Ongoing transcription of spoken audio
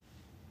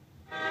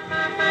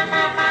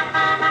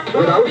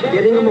without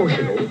getting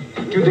emotional,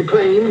 to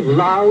declaim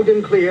loud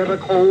and clear the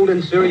cold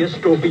and serious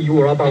strophe you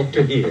are about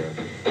to hear.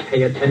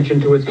 Pay attention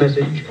to its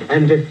message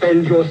and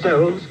defend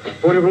yourselves,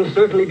 for it will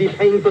certainly be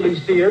painfully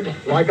seared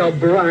like a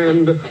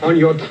brand on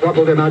your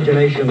troubled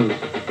imagination.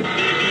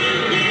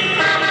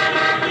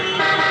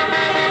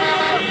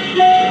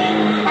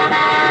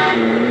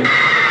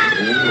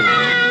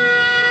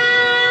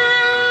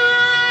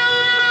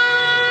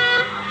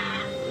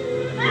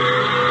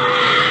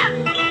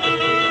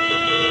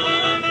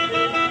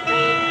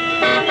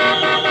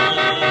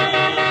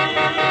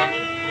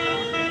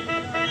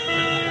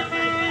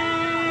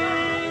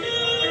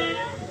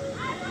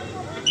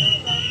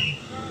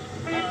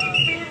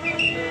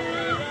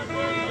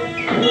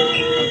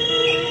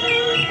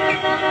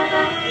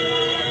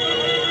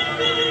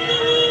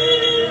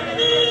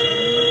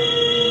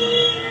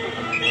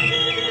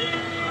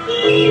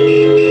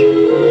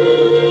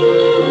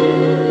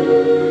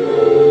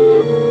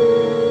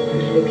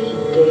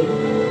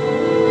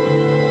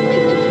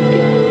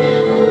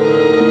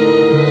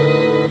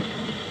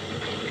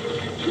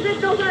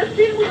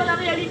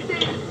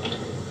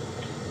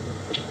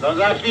 Dans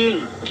un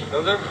film.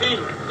 Dans un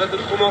film. Vous êtes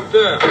trop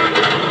menteur.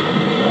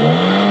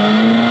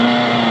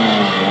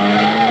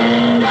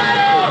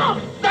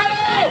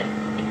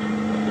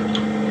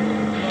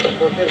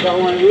 Professeur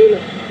Winville.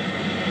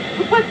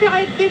 Vous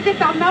préférez être baisé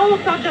par Mao ou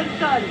par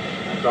Johnson?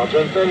 Par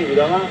Johnson,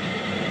 évidemment.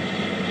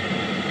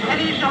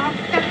 Allez, Jean,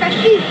 t'as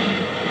fasciste.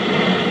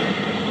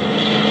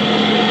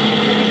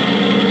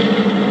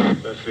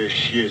 Ça fait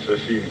chier, ce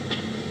film.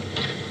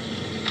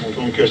 On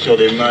tombe que sur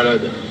des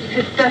malades.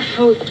 C'est de ta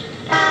faute.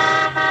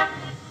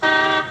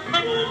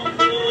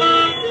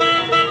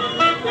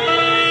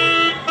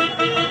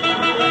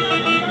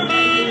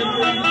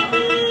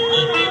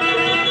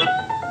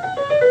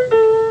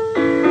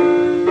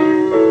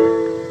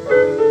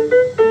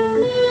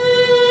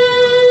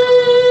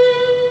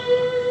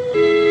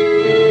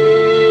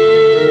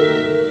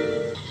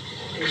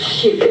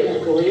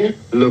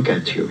 Look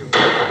at you.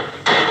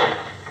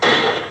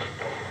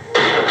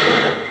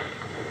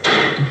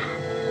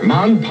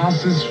 Man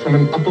passes from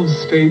an upper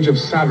stage of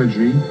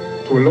savagery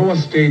to a lower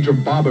stage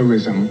of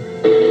barbarism.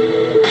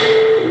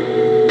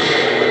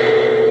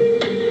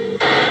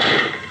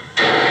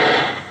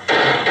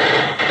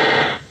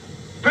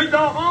 Peu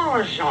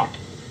d'orange.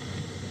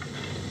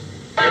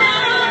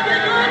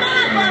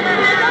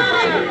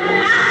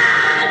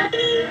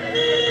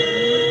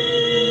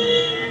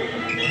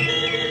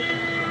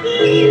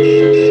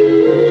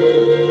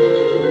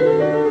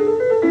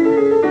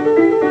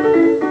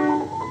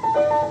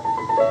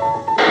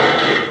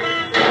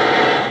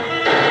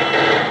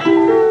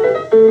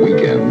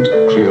 Weekend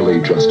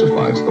clearly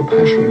justifies the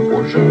passion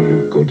for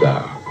Jean-Luc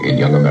Godard in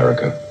Young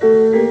America.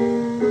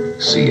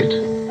 See it.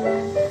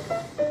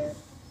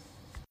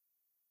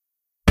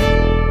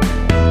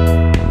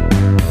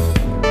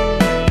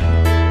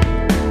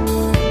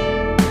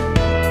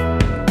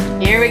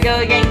 Here we go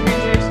again,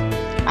 cringers.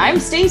 I'm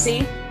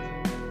Stacy.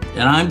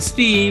 And I'm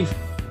Steve.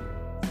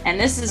 And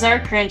this is our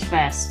Cringe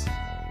Fest.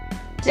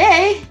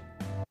 Today,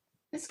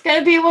 it's going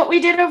to be what we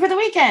did over the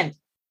weekend.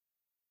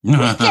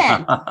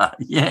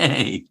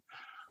 Yay.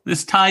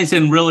 This ties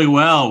in really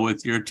well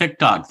with your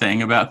TikTok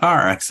thing about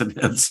car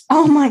accidents.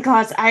 Oh my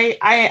God.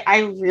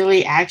 I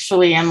really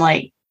actually am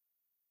like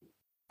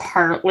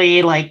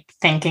partly like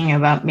thinking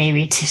about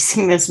maybe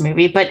choosing this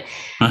movie, but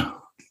I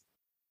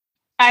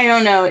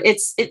don't know.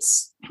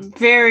 It's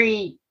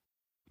very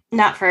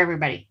not for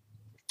everybody.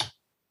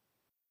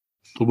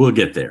 We'll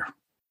get there.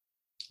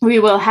 We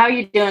will. How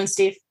you doing,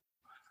 Steve?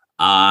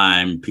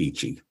 I'm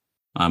peachy.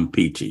 I've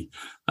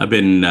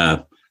been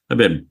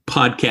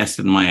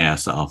podcasting my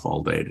ass off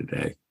all day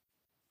today.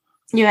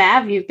 You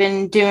have. You've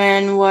been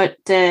doing what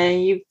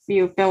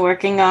you've been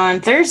working on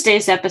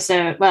Thursday's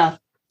episode. Well,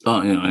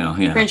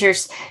 yeah.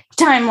 Cringers,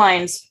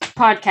 timelines,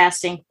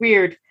 podcasting,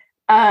 weird.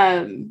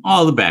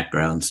 All the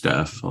background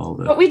stuff.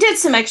 But we did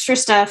some extra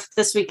stuff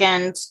this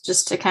weekend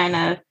just to kind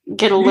of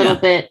get a little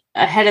bit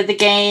ahead of the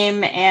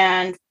game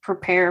and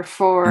prepare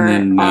for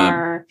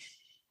our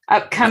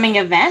upcoming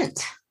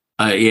event.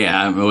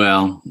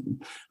 Well,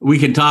 we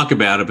can talk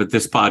about it, but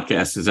this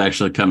podcast is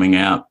actually coming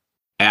out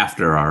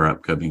after our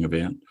upcoming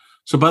event.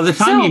 So by the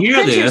time you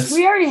hear this,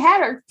 we already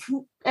had our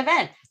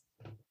event.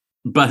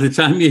 By the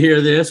time you hear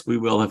this, we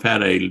will have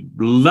had a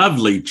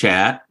lovely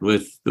chat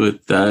with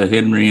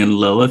Henry and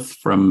Lilith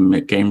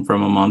It Came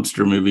From a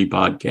Monster Movie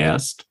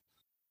podcast.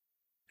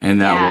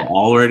 And that will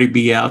already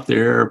be out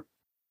there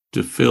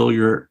to fill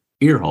your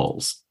ear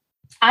holes.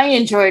 I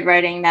enjoyed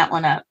writing that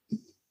one up.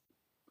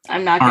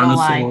 I'm not going to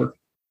lie.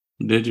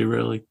 Did you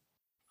really?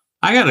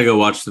 I got to go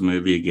watch the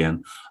movie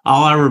again.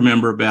 All I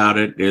remember about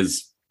it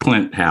is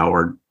Clint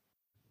Howard.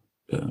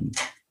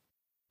 Because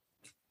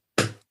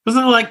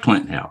I like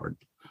Clint Howard.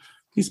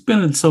 He's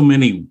been in so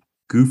many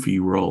goofy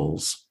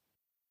roles.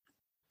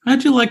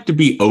 How'd you like to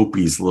be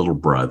Opie's little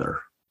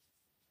brother?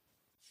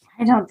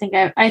 I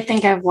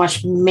think I've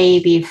watched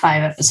maybe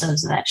 5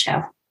 episodes of that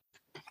show.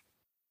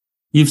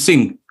 You've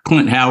seen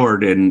Clint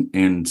Howard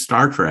in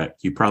Star Trek.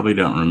 You probably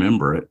don't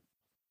remember it.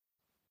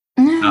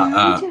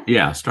 Yeah. Me too.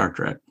 Yeah, Star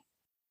Trek.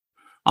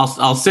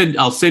 I'll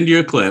send you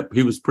a clip.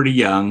 He was pretty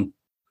young.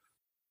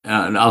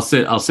 And I'll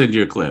send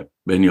you a clip,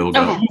 and you'll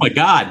go, "Oh my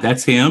God,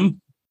 that's him!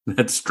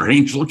 That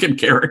strange looking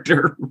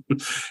character."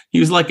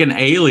 He was like an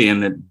alien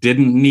that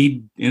didn't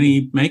need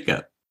any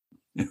makeup.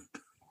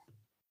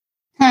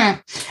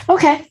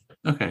 Okay.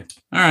 Okay.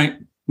 All right.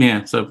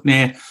 Yeah. So,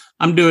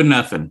 I'm doing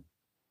nothing.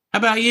 How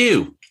about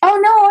you? Oh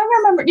no, I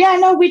remember. Yeah,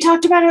 no, we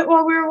talked about it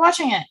while we were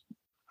watching it.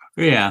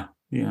 Yeah.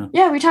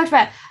 Yeah, we talked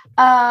about it.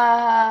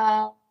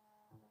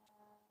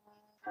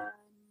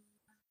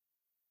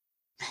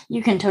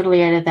 You can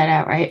totally edit that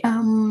out, right?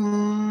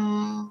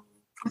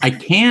 I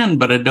can,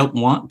 but I don't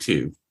want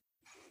to.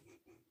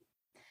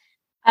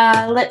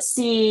 Let's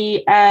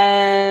see.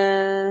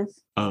 I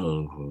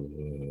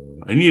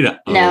need a.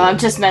 No, I'm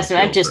just messing.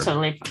 I'm just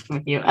totally fucking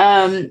with you.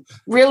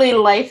 Really,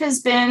 life has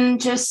been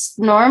just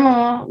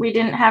normal. We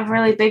didn't have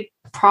really big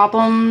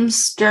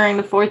problems during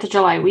the 4th of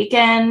July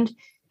weekend.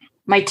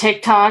 My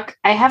TikTok,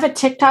 I have a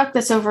TikTok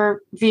that's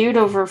viewed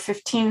over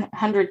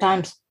 1,500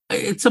 times.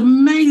 It's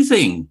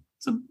amazing.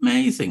 It's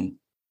amazing.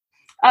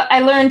 I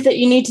learned that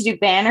you need to do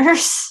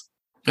banners.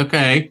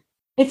 Okay.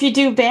 If you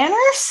do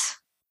banners,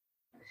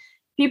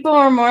 people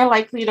are more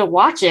likely to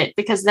watch it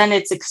because then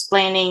it's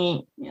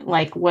explaining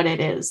like what it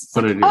is.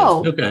 What it is.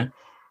 Oh, okay.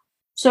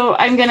 So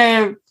I'm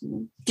gonna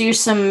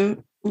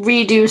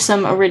redo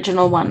some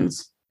original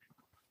ones.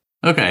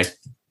 Okay.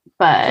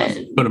 But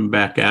put them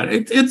back out.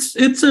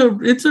 It's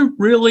a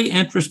really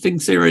interesting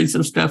series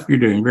of stuff you're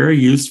doing. Very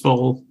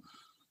useful,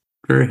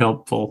 very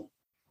helpful.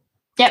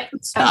 Yep.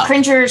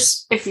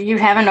 Cringers, if you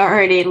haven't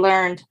already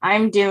learned,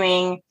 I'm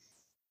doing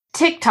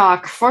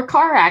TikTok for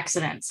car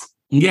accidents.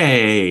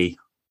 Yay.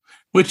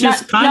 Which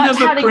is kind of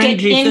a cringy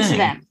thing.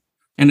 Them.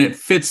 And it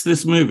fits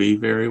this movie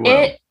very well.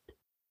 It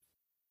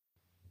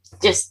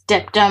just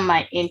stepped on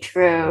my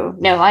intro.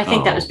 No, I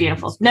think that was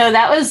beautiful. No,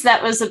 that was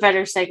a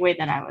better segue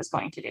than I was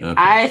going to do. Okay.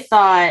 I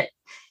thought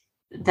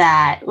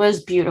that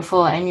was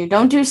beautiful, and you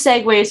don't do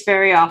segues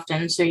very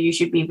often, so you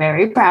should be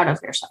very proud of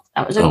yourself.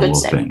 That was a good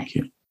segue. Thank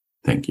you.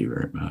 Thank you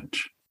very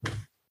much.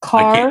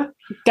 Car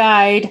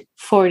Guide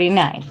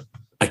 49.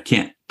 I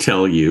can't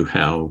tell you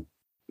how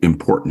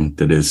important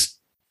that is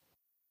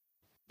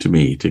to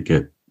me to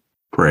get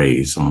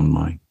praise on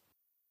my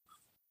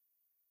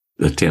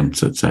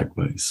attempts at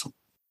segues.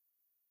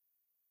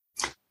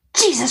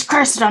 Jesus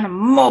Christ, on a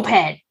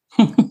moped.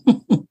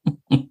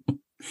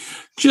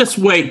 Just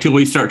wait till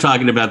we start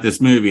talking about this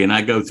movie and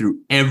I go through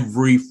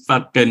every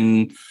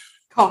fucking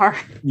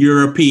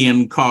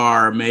European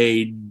car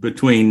made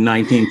between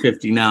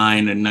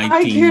 1959 and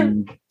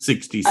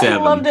 1967. I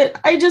loved it.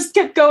 I just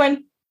kept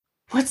going,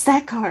 what's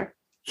that car?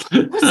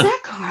 What's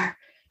that car?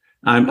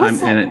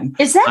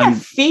 Is that a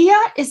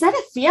Fiat? Is that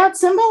a Fiat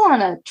symbol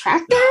on a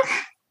tractor?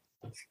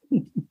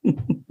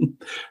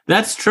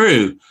 That's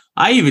true.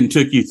 I even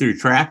took you through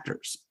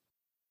tractors.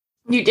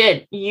 You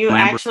did. You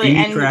Lamborghini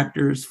actually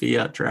tractors,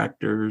 Fiat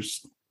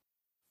tractors,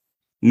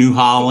 New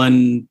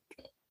Holland.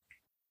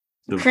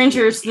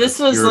 Cringers. This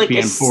was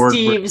European like Ford.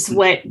 Steve's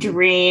wet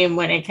dream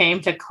when it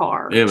came to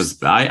cars. It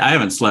was. I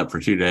haven't slept for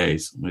 2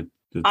 days.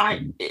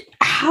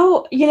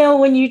 How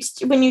when you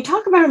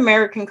talk about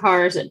American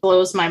cars, it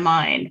blows my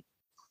mind.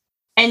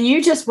 And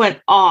you just went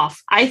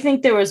off. I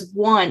think there was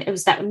one. It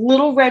was that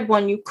little red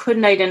one you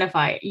couldn't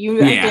identify.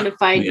 You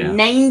identified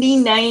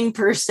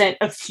 99%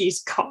 of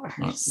these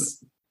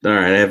cars. All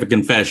right, I have a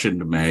confession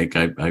to make.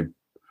 I Did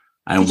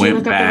went you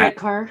look back. Up the red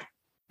car?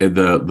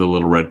 The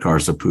little red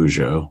car's a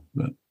Peugeot.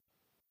 But,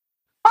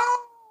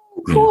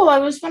 cool. I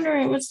was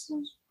wondering.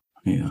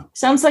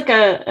 Sounds like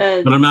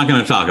a. But I'm not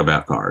going to talk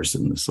about cars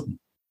in this one.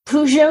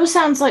 Peugeot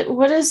sounds like,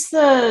 what is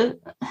the?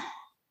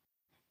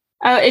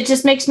 It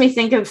just makes me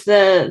think of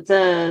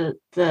the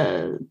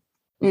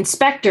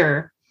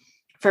inspector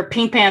for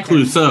Pink Panther.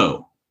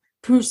 Clouseau.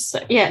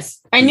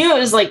 Yes, I knew it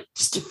was like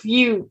just a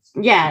few.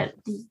 Yeah,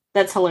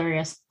 that's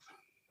hilarious.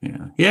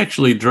 Yeah, he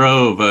actually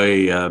drove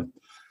a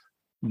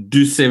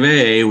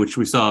Duceve, which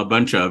we saw a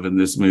bunch of in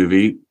this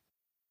movie,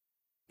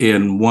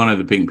 in one of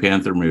the Pink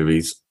Panther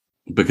movies,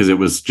 because it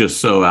was just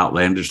so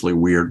outlandishly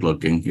weird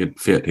looking. It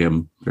fit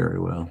him very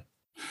well.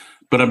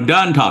 But I'm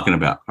done talking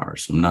about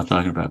cars. I'm not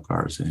talking about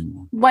cars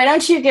anymore. Why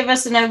don't you give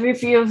us an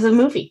overview of the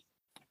movie?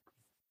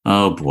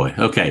 Oh, boy.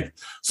 Okay.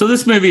 So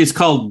this movie is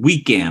called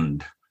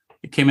Weekend.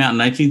 It came out in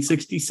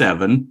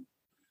 1967.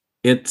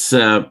 It's,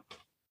 I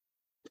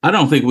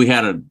don't think we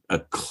had a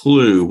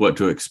clue what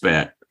to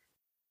expect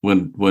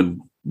when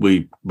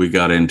we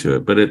got into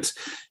it, but it's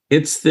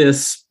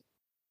this,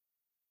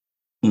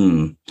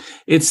 I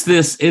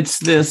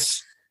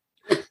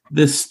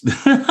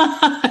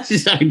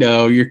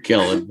know you're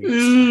killing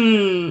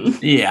me.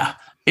 Yeah.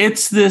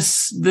 It's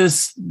this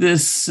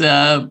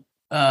I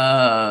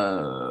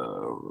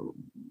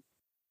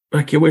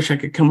wish I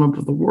could come up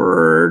with a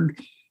word.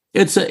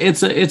 It's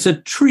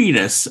a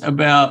treatise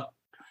about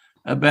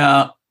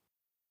I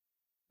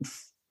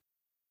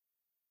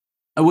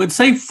would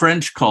say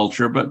French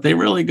culture, but they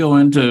really go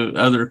into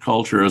other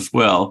culture as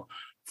well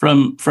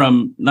from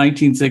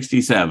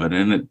 1967.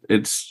 And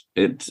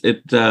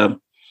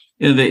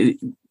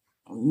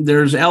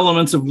there's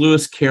elements of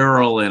Lewis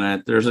Carroll in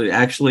it. There's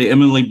actually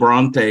Emily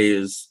Bronte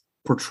is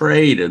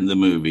portrayed in the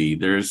movie.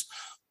 There's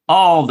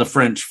all the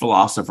French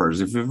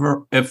philosophers.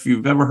 If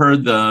you've ever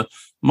heard the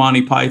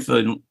Monty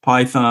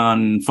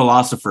Python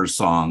Philosopher's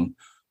Song,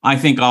 I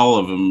think all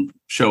of them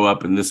show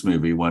up in this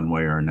movie one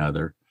way or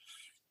another,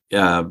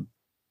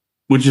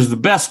 which is the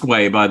best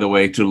way, by the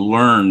way, to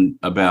learn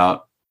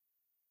about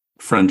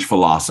French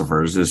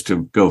philosophers is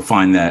to go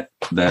find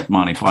that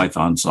Monty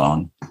Python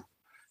song.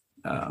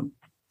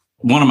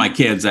 One of my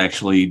kids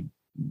actually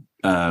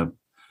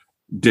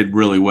did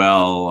really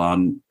well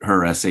on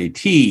her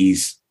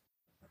SATs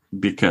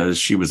because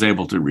she was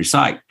able to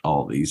recite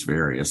all these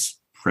various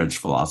French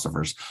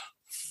philosophers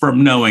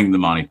from knowing the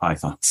Monty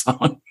Python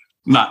song,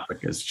 not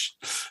because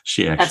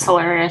she actually That's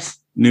hilarious.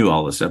 Knew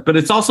all this stuff. But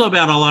it's also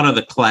about a lot of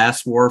the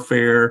class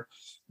warfare.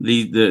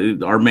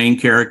 Our main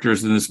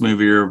characters in this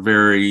movie are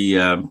very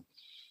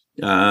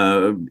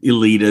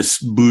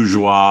elitist,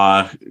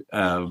 bourgeois,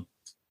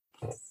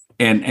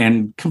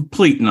 and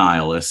complete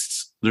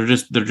nihilists. They're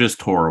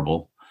just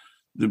horrible.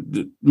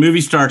 The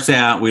movie starts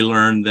out, we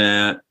learn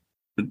that,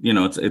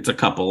 it's a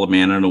couple, a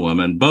man and a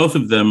woman. Both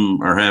of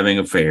them are having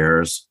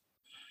affairs.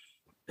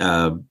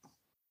 The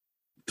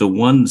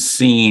one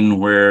scene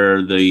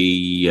where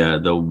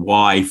the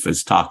wife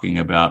is talking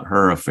about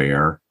her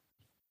affair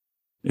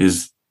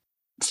is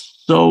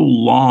so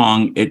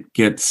long it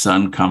gets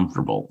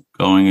uncomfortable,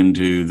 going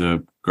into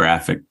the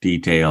graphic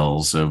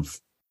details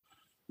of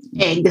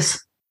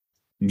eggs.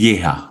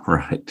 Yeah,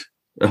 right.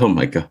 Oh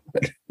my God.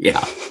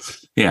 Yeah.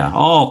 Yeah.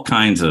 All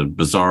kinds of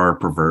bizarre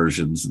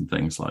perversions and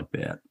things like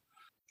that.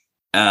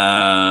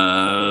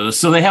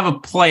 So they have a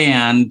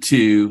plan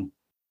to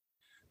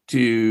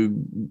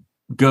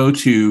go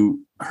to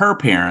her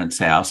parents'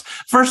 house.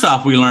 First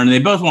off, we learn they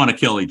both want to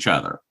kill each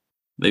other.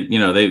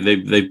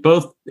 They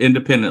both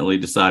independently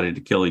decided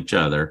to kill each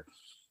other.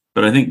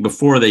 But I think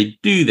before they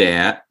do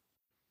that,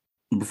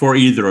 before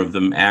either of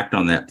them act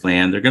on that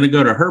plan, they're going to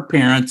go to her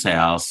parents'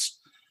 house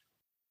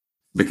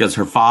because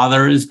her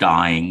father is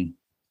dying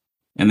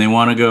and they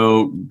want to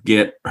go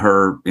get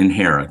her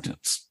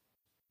inheritance.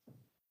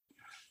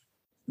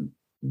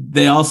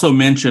 They also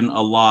mention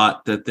a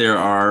lot that there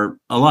are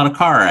a lot of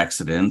car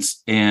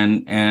accidents,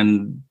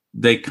 and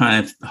they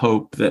kind of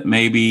hope that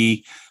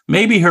maybe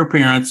her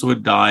parents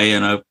would die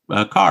in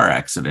a car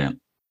accident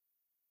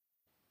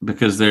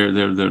because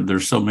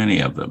there's so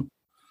many of them.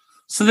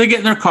 So they get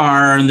in their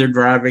car and they're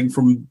driving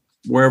from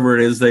wherever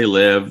it is they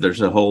live.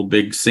 There's a whole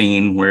big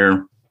scene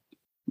where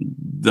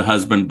the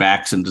husband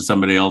backs into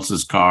somebody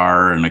else's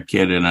car and a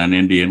kid in an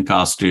Indian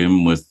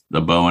costume with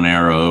a bow and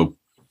arrow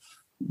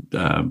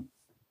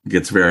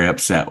gets very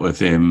upset with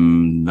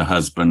him. The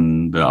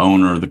husband, the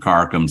owner of the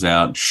car, comes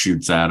out,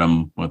 shoots at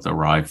him with a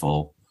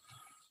rifle.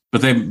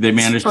 But they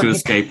manage to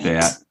escape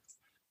that.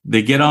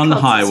 They get on the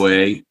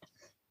highway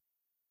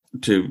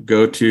to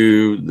go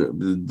to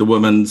the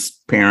woman's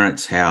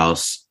parents'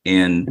 house,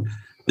 and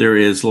there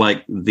is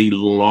like the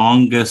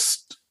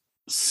longest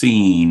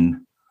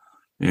scene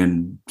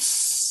in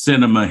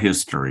cinema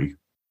history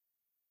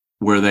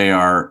where they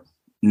are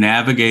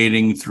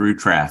navigating through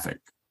traffic.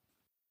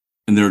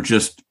 And there are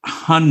just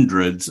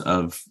hundreds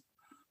of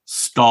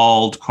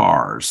stalled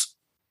cars.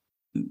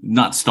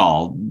 Not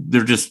stalled.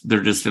 They're just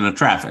in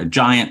a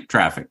giant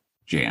traffic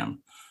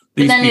jam.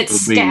 But then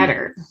it's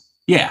scattered.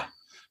 Yeah.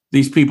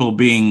 These people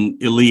being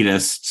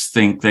elitists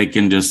think they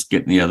can just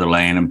get in the other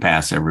lane and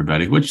pass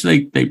everybody, which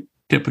they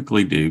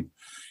typically do.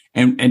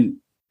 And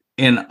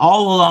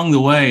all along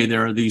the way,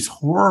 there are these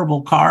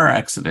horrible car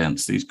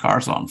accidents, these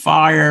cars on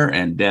fire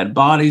and dead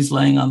bodies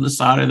laying on the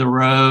side of the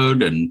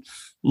road and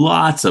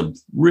lots of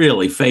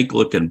really fake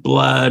looking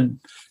blood.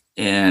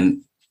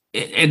 And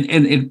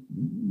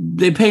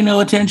they pay no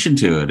attention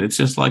to it. It's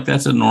just like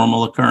that's a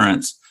normal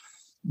occurrence.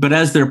 But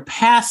as they're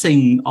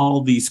passing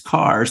all these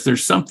cars,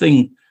 there's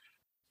something,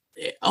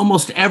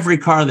 almost every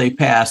car they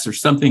pass,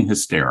 there's something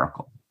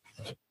hysterical.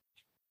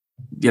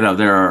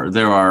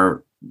 There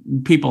are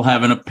people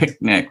having a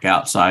picnic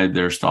outside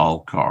their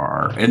stalled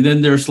car. And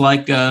then there's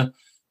like a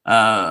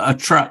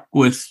truck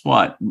with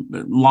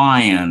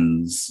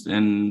lions,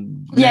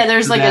 and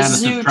there's like a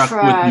zoo truck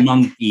with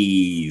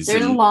monkeys.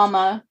 There's a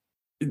llama.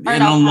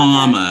 And a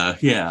llama.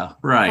 Yeah,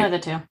 right. One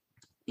of the two.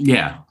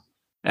 Yeah.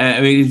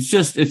 I mean, it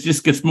just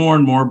gets more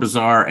and more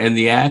bizarre, and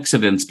the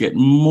accidents get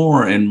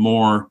more and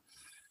more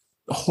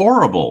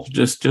horrible,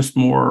 just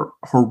more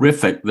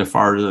horrific the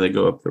farther they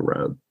go up the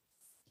road.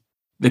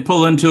 They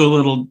pull into a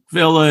little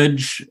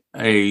village.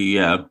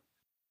 A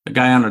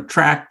guy on a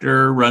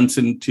tractor runs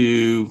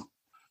into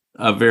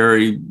a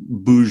very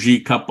bougie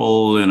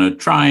couple in a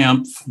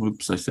Triumph.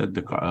 Oops, I said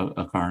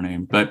a car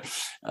name, but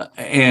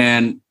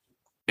and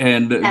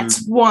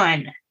that's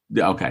one.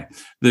 Okay,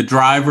 the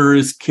driver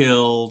is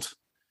killed,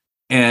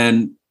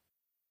 and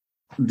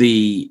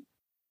the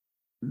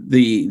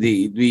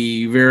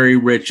very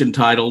rich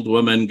entitled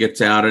woman gets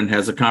out and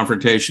has a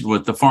confrontation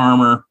with the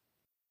farmer,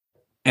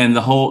 and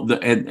the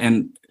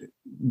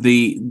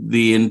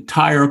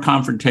entire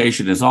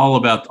confrontation is all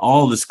about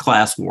all this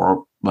class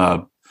war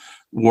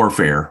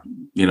warfare,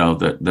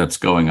 that's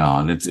going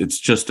on. It's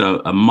just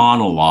a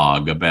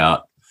monologue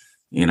about,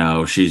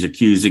 she's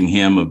accusing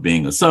him of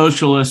being a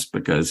socialist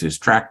because his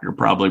tractor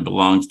probably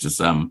belongs to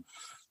some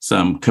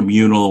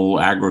communal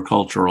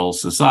agricultural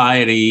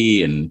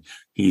society, and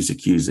he's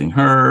accusing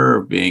her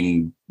of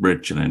being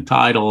rich and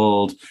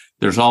entitled.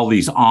 There's all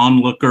these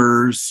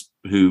onlookers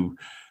who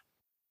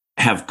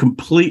have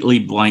completely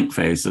blank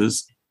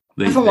faces.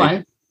 For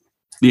one.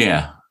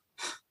 Yeah.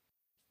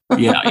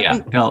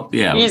 Hell,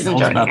 yeah. He's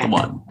Tell us about the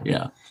one.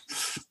 Yeah.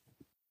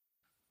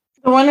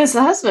 The one is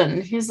the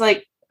husband. He's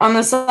like on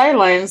the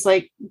sidelines,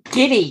 like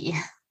giddy.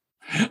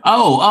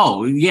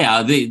 Oh,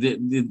 yeah.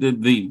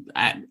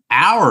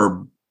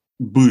 Our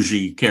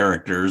bougie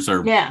characters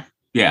are.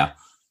 Yeah.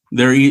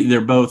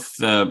 They're both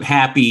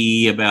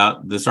happy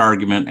about this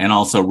argument and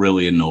also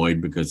really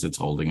annoyed because it's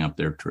holding up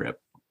their trip.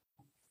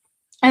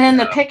 And then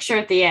the picture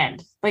at the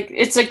end, like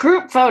it's a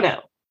group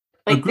photo.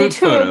 Like they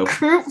do a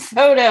group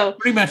photo.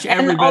 Pretty much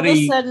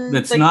everybody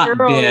that's not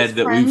dead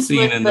that we've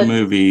seen in the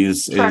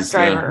movies is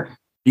driver.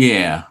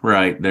 Yeah,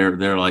 right.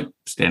 They're like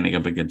standing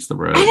up against the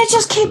road. And it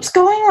just keeps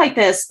going like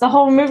this the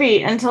whole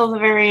movie until the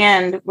very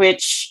end,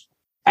 which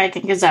I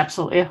think is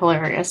absolutely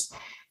hilarious.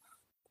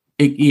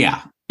 They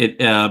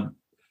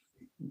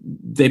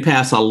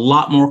pass a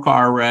lot more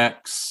car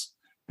wrecks.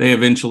 They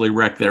eventually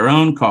wreck their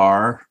own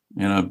car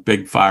in a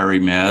big fiery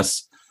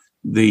mess.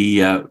 They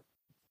go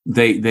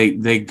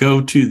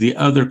to the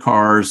other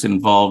cars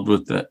involved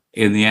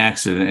in the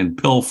accident and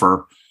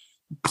pilfer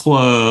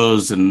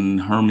clothes and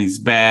Hermes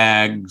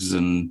bags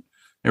and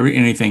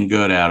anything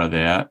good out of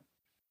that.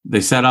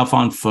 They set off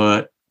on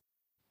foot.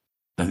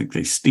 I think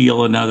they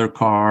steal another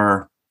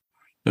car.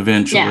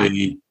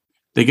 Eventually,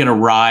 they get a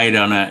ride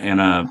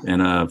in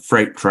a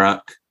freight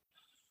truck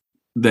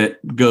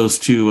that goes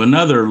to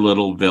another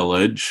little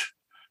village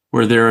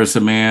where there is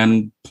a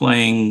man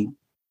playing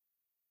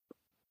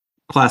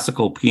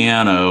classical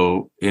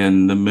piano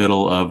in the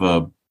middle of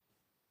a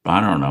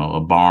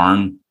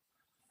barn.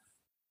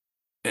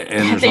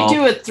 And they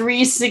do a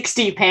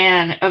 360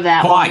 pan of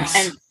that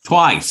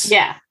twice.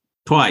 Yeah.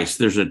 Twice.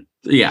 There's a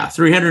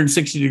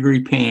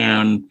 360-degree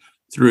pan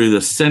through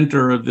the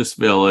center of this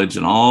village,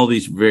 and all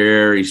these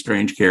very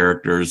strange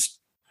characters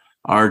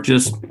are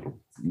just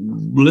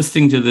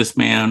listening to this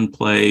man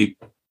play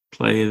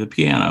the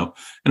piano.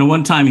 And at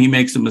one time he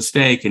makes a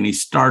mistake and he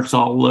starts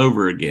all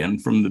over again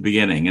from the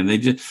beginning, and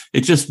it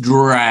just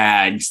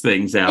drags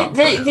things out.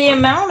 The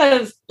amount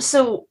of,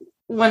 so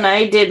when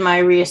I did my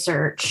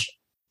research,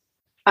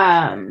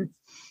 there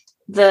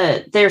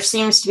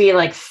seems to be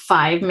like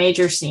 5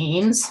 major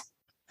scenes.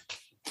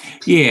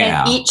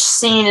 Yeah. And each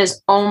scene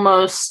is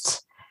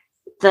almost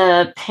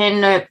the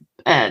pin.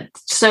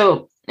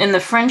 So in the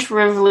French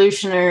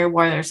Revolutionary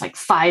War, there's like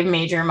 5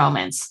 major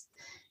moments.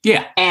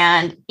 Yeah.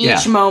 And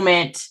each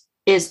moment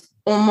is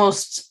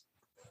almost,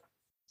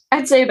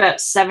 I'd say about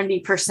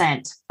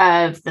 70%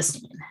 of the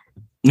scene,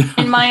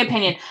 in my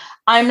opinion.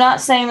 I'm not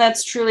saying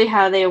that's truly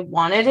how they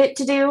wanted it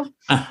to do.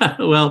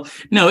 Well,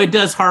 no, it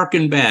does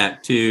harken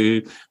back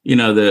to,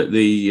 the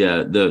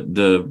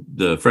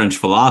French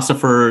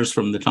philosophers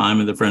from the time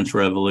of the French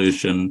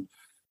Revolution.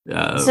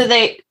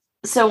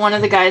 So one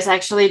of the guys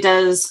actually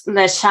does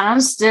Le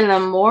Chant de la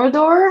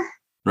Mordor.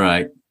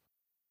 Right.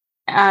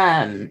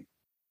 Because,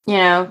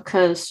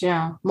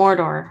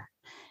 Mordor.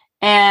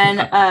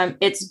 And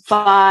it's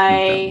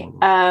by,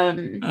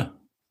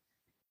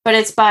 but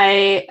it's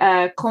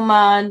by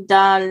Coman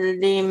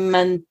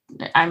Daliman.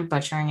 I'm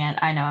butchering it.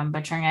 I know I'm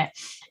butchering it.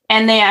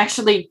 And they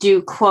actually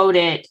do quote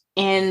it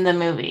in the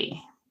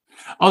movie.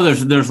 Oh,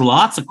 there's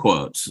lots of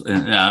quotes.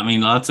 I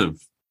mean, lots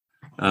of.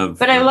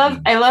 But I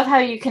love how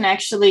you can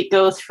actually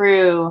go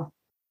through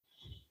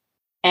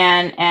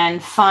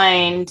and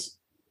find,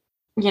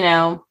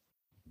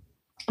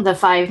 the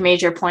 5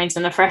 major points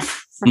in the front.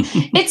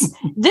 It's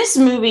this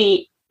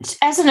movie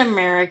as an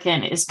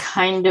American is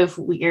kind of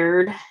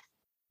weird.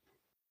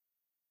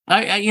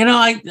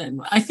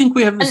 I think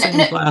we have the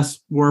same class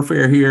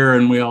warfare here,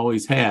 and we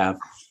always have.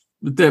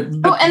 And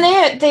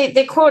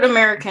they quote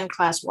American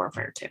class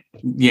warfare too.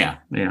 Yeah.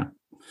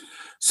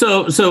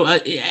 So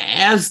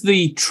as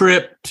the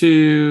trip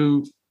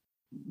to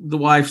the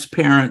wife's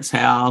parents'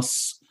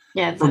 house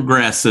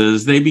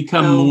progresses, they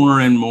become more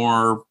and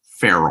more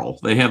feral.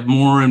 They have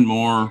more and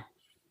more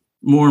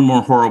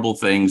horrible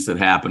things that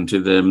happen to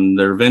them.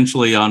 They're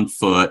eventually on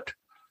foot.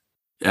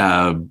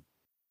 Oh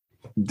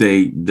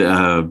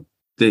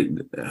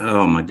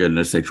my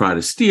goodness, they try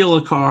to steal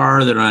a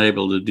car. They're not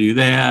able to do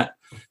that.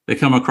 They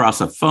come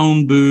across a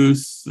phone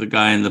booth. The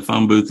guy in the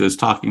phone booth is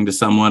talking to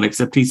someone,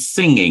 except he's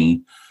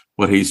singing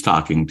what he's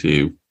talking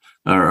to,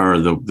 or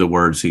the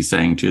words he's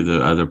saying to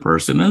the other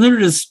person. And they're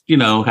just,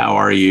 how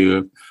are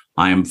you?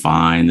 I am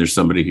fine. There's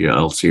somebody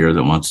else here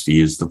that wants to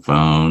use the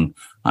phone.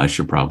 I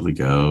should probably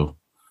go.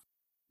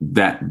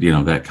 That,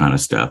 that kind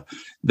of stuff.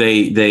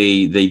 They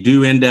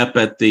do end up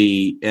at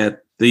the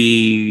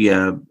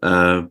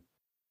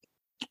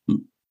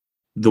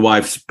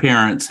wife's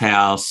parents'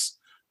 house.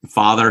 The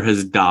father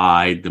has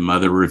died. The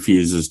mother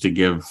refuses to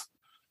give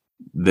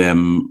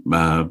them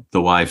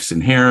the wife's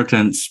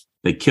inheritance.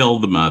 They kill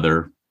the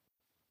mother.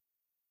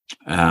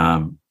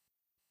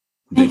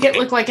 Make it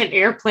look like an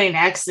airplane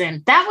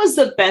accident. That was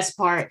the best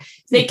part.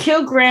 They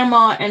kill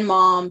grandma and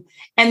mom,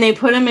 and they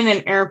put them in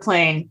an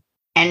airplane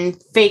and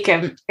fake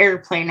an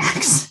airplane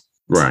accident.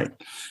 Right.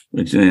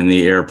 And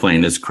the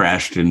airplane has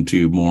crashed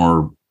into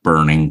more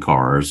burning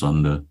cars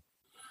on the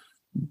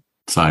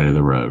side of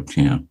the road.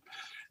 Yeah.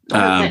 I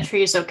hope that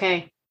tree is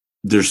okay.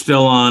 They're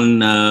still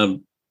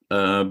on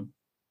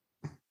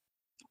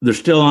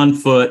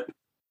foot.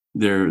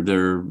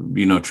 They're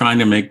trying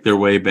to make their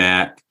way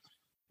back.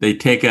 They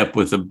take up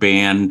with a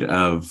band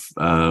of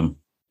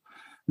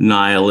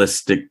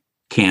nihilistic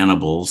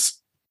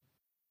cannibals,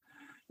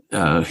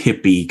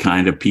 hippie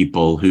kind of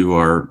people who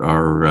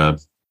are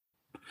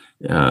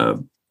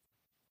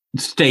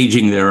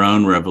staging their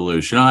own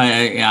revolution.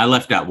 I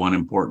left out one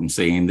important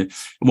scene. At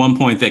one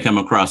point, they come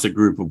across a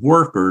group of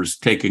workers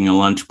taking a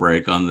lunch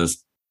break on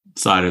this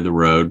side of the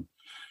road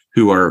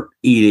who are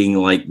eating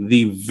like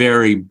the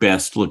very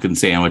best looking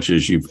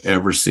sandwiches you've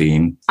ever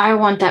seen. I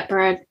want that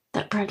bread.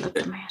 That bread looked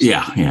amazing.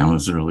 Yeah, it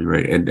was really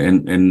great.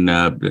 And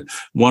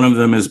one of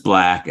them is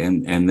black,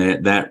 and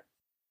that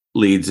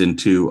leads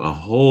into a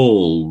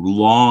whole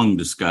long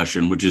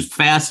discussion, which is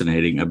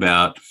fascinating,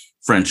 about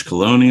French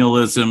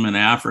colonialism in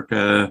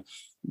Africa,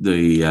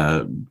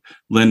 the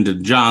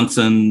Lyndon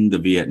Johnson, the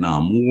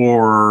Vietnam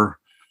War,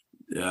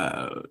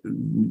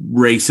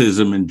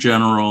 racism in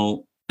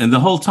general. And the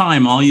whole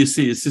time, all you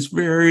see is this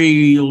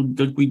very,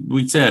 like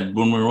we said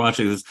when we were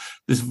watching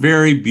this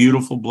very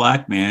beautiful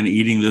black man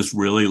eating this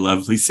really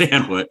lovely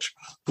sandwich,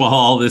 while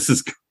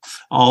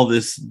all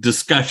this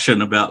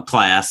discussion about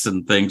class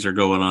and things are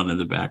going on in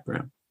the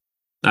background.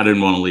 I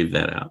didn't want to leave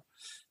that out.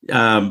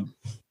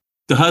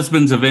 The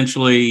husband's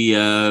eventually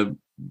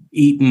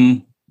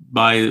eaten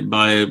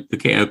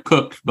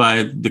cooked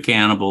by the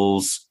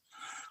cannibals.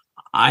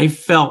 I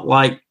felt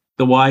like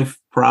the wife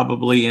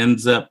probably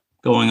ends up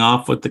going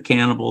off with the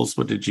cannibals.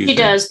 What did you think?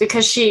 She does,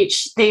 because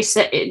they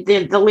said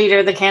the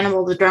leader, the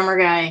cannibal, the drummer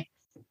guy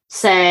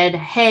said,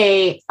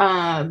 hey,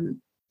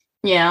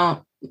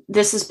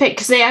 this is pig,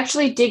 because they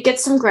actually did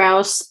get some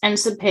grouse and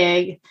some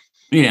pig.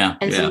 Yeah.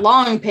 And some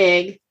long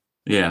pig.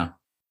 Yeah.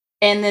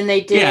 And then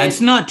they did. Yeah,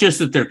 it's not just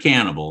that they're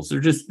cannibals. They're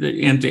just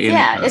into.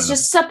 It's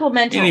just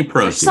supplemental. Any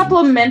protein.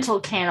 Supplemental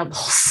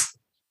cannibals.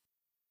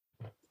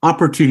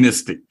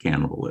 Opportunistic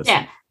cannibalism.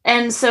 Yeah.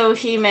 And so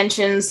he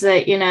mentions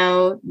that,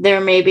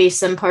 there may be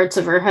some parts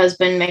of her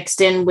husband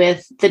mixed in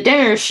with the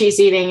dinner she's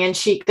eating. And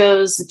she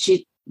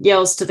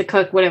yells to the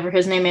cook, whatever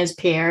his name is,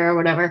 Pierre or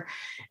whatever,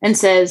 and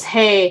says,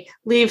 hey,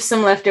 leave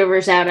some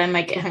leftovers out. I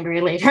might get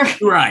hungry later.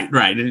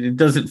 Right. It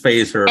doesn't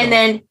faze her. And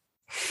then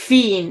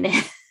Fiend.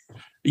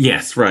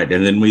 Yes, right.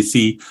 And then we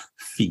see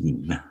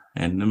Fiend,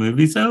 and the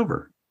movie's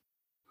over.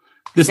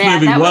 This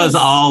movie was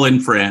all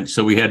in French,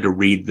 so we had to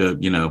read the,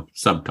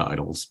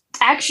 subtitles.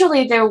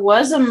 Actually, there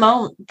was a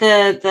moment,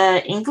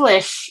 the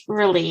English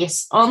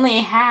release only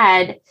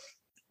had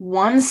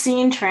one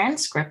scene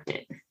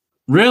transcripted.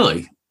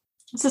 Really?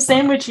 It's a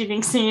sandwich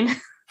eating scene.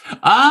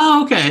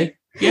 Oh, okay.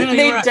 Yeah,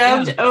 they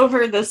dubbed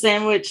over the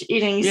sandwich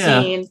eating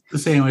scene. The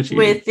sandwich eating.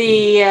 With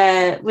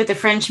the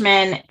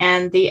Frenchman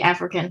and the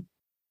African.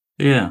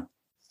 Yeah.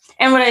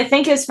 And what I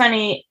think is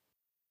funny,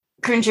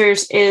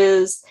 Cringers,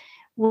 is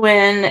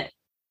when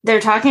they're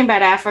talking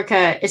about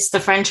Africa, it's the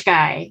French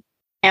guy.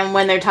 And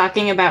when they're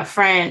talking about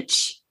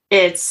French,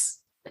 it's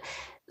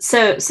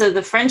so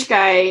the French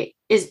guy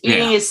is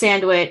eating his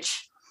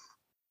sandwich.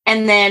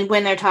 And then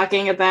when they're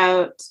talking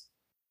about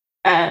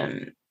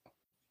Africa,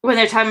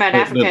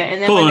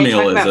 and then when they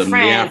talk about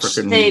French,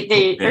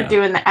 they are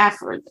doing the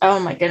Afro. Oh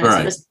my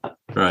goodness.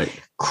 Right. It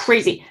was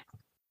crazy.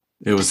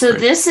 It was so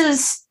crazy.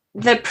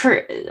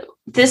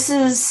 This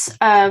is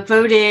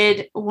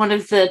voted one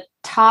of the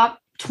top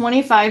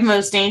 25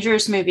 most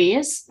dangerous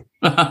movies.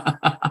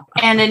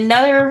 And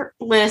another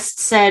list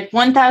said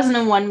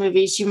 1001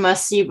 movies you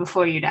must see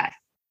before you die.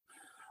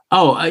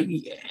 Oh,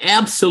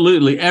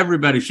 absolutely.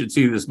 Everybody should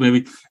see this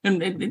movie.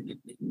 And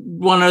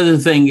one other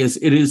thing is,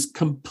 it is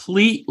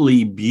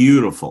completely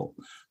beautiful.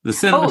 The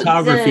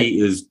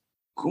cinematography is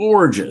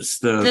gorgeous.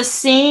 The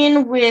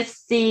scene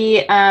with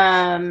the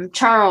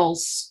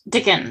Charles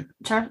Dickens.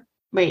 The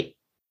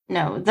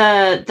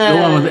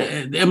one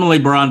with Emily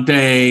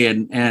Bronte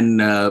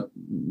and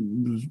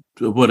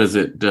what is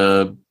it?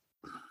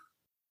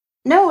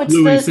 No, it's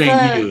Louis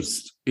St.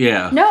 Just.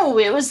 Yeah. No,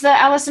 it was the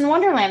Alice in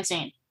Wonderland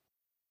scene.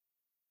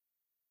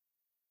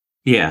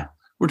 Yeah,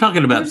 we're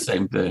talking about the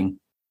same thing.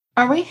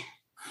 Are we?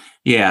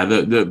 Yeah,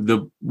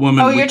 the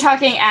woman. Oh, you're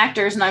talking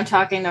actors, and I'm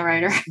talking the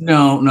writer.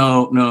 No.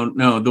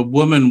 The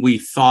woman we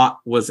thought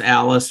was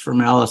Alice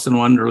from Alice in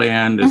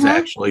Wonderland is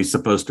actually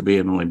supposed to be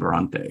Emily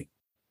Bronte.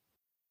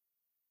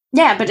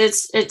 Yeah, but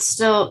it's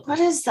still.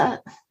 What's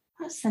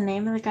the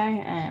name of the guy?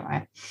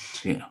 Anyway.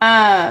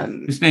 Yeah.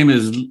 His name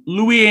is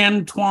Louis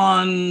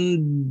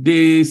Antoine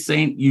de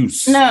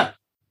Saint-Just. No.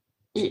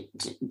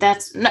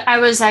 I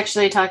was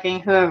actually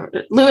talking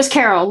Lewis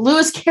Carroll.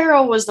 Lewis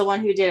Carroll was the one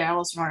who did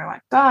Alice in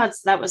Wonderland. God,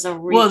 that was a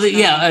reach. Well,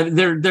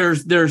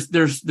 there's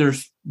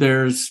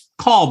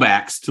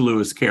callbacks to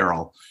Lewis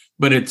Carroll,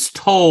 but it's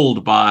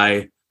told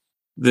by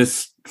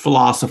this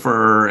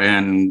philosopher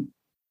and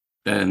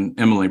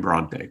Emily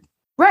Bronte.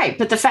 Right,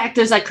 but the fact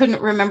is, I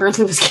couldn't remember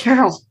Lewis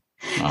Carroll.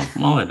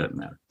 Well, it doesn't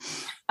matter.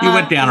 You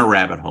went down a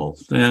rabbit hole.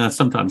 Yeah,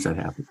 sometimes that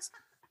happens.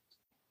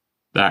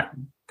 All right.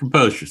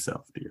 Compose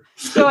yourself, dear.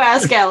 Go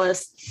ask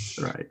Alice.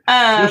 Right. Wish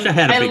I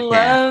had a big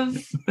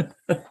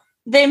cat.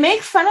 They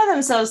make fun of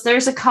themselves.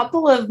 There's a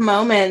couple of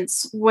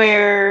moments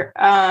where,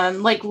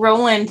 like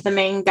Roland, the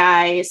main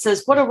guy,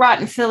 says, "What a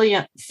rotten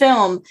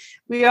film.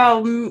 We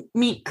all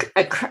meet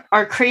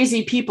our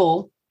crazy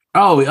people."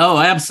 Oh,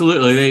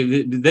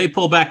 absolutely. They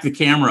pull back the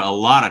camera a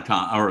lot of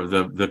time, or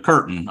the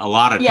curtain a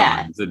lot of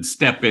times, and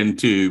step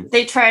into.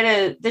 They try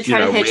to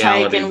hitchhike,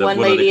 reality, and one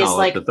lady is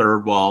like the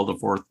third wall, the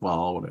fourth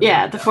wall, whatever.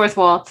 Yeah, the fourth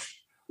wall.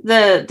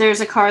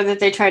 There's a car that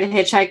they try to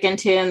hitchhike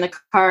into in the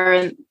car,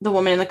 and the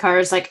woman in the car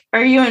is like,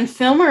 "Are you in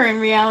film or in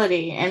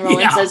reality?" And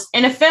Roland says,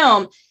 "In a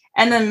film."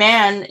 And the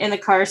man in the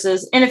car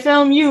says, "In a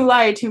film, you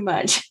lie too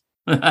much."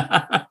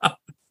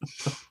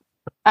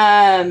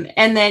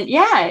 And then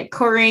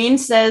Corinne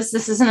says,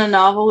 "This isn't a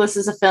novel, this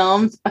is a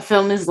film. A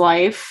film is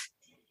life."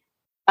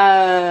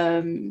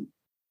 It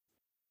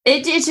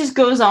just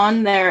goes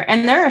on there,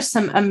 and there are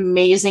some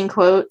amazing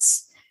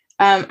quotes.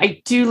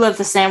 I do love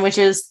the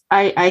sandwiches.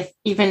 I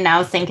even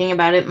now thinking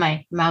about it,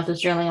 my mouth is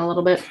drilling a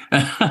little bit.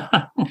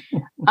 A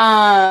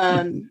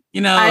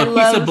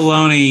piece of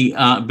bologna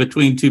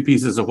between two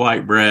pieces of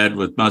white bread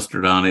with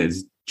mustard on it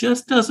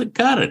just doesn't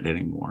cut it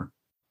anymore.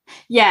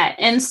 Yeah,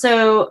 and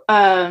so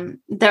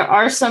there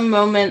are some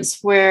moments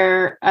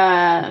where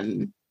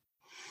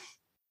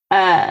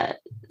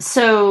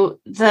so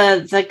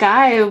the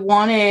guy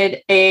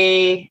wanted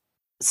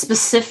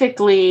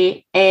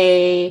specifically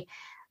a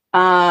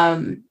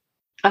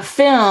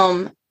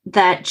film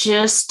that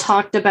just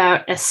talked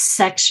about a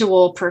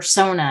sexual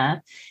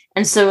persona.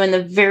 And so in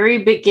the very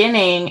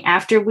beginning,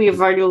 after we have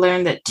already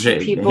learned that two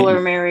people are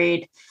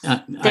married,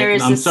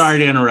 I'm sorry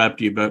to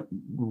interrupt you, but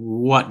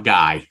what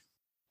guy?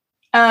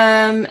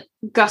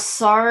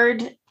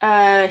 Gossard,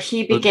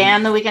 he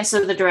began the weekend.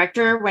 So the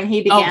director, when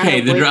he began,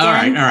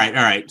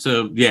 all right.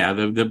 So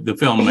the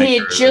filmmaker. He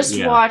had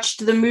just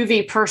watched the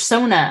movie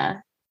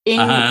Persona,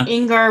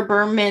 Ingmar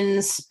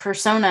Bergman's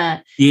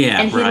Persona.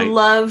 Yeah, and he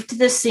loved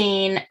the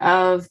scene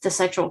of the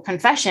sexual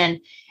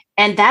confession,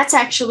 and that's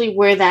actually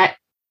where that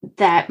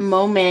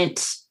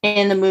moment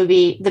in the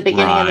movie, the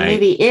beginning of the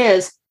movie,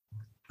 is.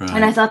 Right.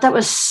 And I thought that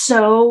was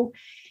so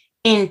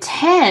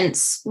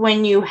intense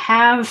when you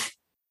have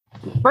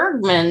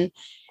Bergman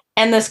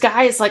and this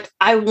guy is like,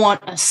 "I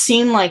want a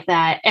scene like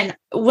that." And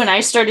when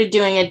I started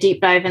doing a deep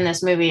dive in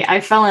this movie,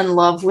 I fell in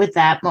love with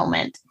that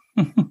moment.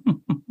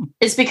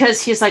 It's because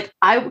he's like,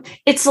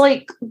 it's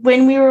like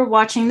when we were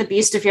watching The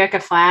Beast of Yucca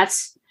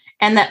Flats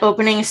and the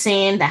opening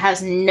scene that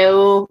has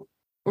no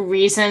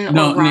reason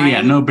or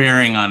rhyme, no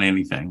bearing on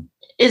anything.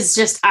 It's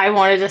just, I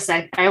wanted a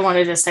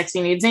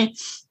sexy nude scene.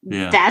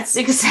 Yeah. That's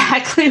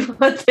exactly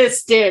what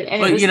this did.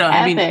 And it was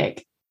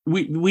epic.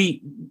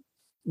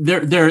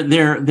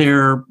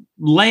 They're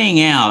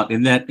laying out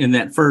in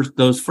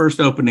those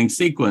first opening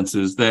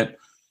sequences that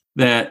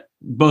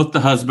both the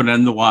husband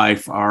and the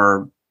wife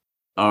are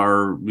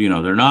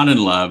they're not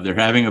in love, they're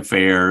having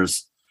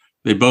affairs,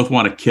 they both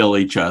want to kill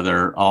each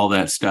other, all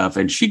that stuff.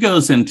 And she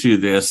goes into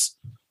this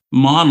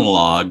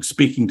monologue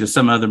speaking to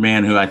some other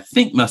man who I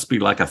think must be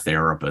like a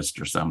therapist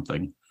or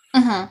something.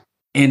 Uh-huh.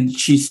 And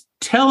she's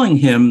telling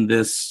him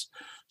this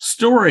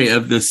story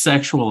of this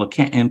sexual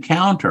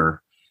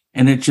encounter.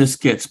 And it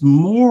just gets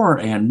more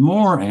and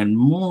more and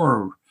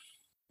more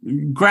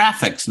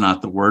graphics,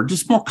 not the word,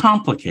 just more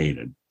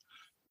complicated,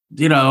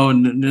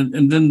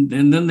 and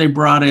then they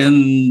brought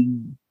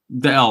in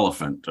the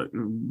elephant.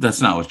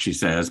 That's not what she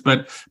says,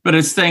 but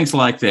it's things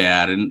like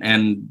that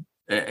and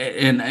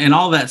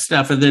all that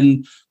stuff. And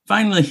then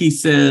finally he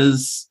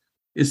says,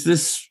 "Is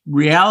this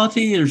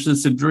reality or is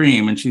this a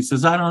dream?" And she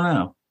says, "I don't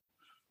know."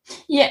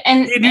 Yeah.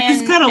 And you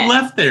just kind of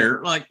left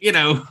there,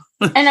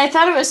 And I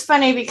thought it was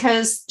funny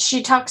because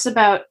she talks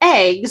about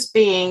eggs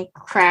being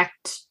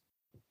cracked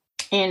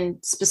in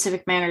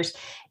specific manners.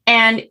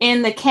 And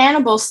in the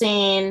cannibal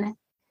scene,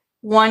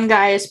 one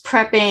guy is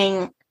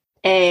prepping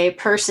a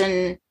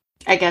person,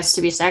 I guess,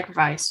 to be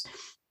sacrificed.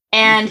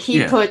 And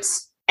he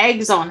puts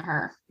eggs on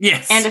her.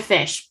 Yes. And a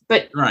fish.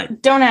 But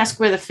don't ask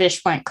where the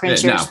fish went,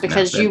 Crinchers,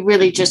 because you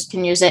really just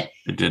can use it.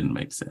 It didn't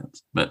make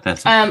sense. But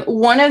that's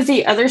one of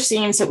the other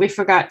scenes that we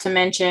forgot to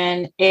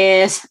mention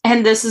is,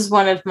 and this is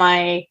one of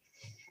my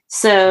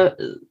So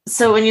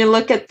when you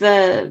look at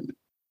the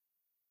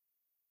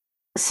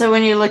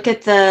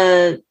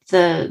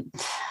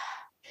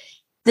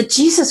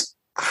Jesus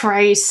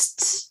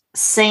Christ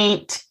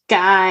saint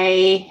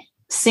guy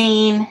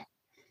scene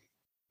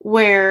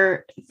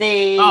where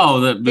they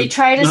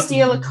try to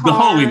steal a car, the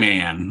holy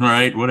man,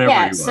 right? Whatever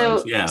he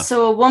was.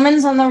 So a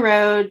woman's on the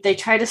road, they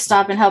try to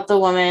stop and help the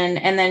woman,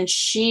 and then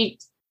she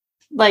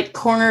like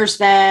corners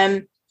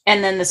them,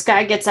 and then this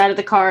guy gets out of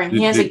the car and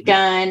he has a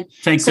gun.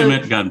 Takes him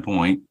at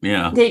gunpoint.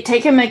 Yeah. They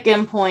take him at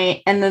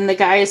gunpoint, and then the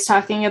guy is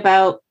talking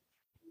about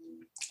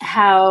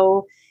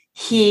how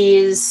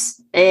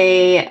he's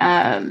a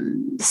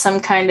some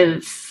kind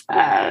of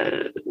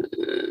well,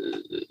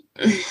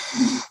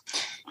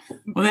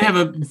 they have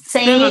a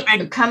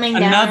saint coming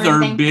down.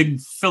 Another big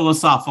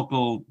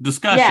philosophical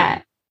discussion.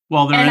 Yeah.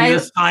 While they're in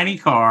this tiny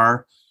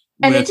car.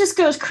 And it just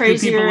goes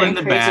crazier and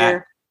crazier.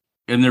 Back,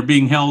 and they're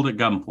being held at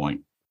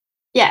gunpoint.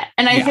 Yeah.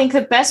 And I think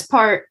the best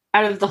part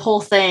out of the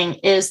whole thing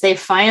is they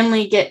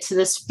finally get to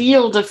this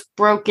field of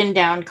broken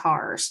down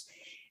cars.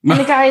 And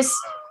the guys,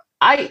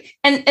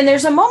 and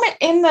there's a moment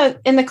in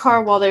the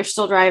car while they're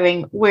still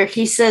driving where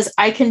he says,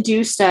 I can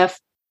do stuff.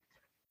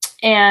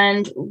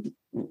 And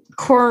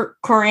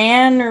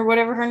Coran or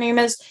whatever her name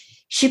is,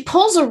 she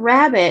pulls a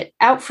rabbit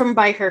out from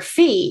by her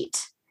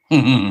feet.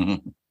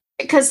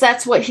 Because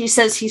that's what he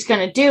says he's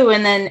going to do.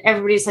 And then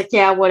everybody's like,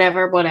 yeah,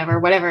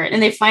 whatever.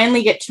 And they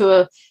finally get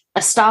to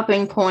a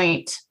stopping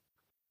point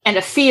and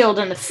a field,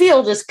 and the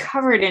field is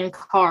covered in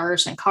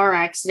cars and car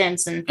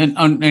accidents.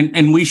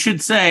 And we should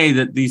say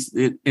that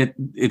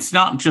it's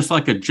not just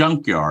like a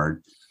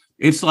junkyard.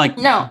 It's like,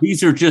 no,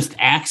 these are just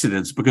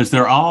accidents because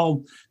they've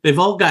all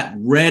got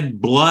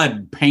red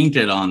blood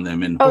painted on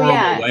them in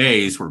horrible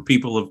ways where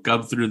people have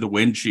come through the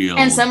windshield.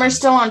 And some are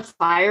still on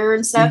fire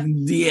and stuff.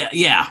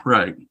 Yeah,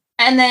 right.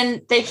 And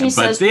then he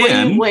says, what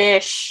do you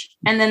wish?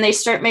 And then they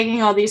start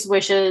making all these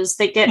wishes.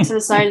 They get to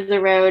the side of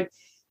the road.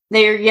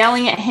 They're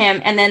yelling at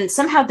him. And then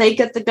somehow they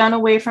get the gun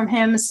away from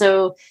him.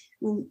 So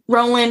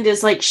Roland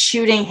is like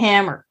shooting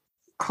him, or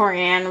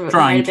Corian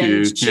trying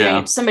to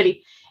shooting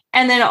somebody.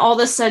 And then all of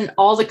a sudden,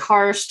 all the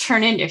cars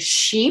turn into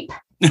sheep.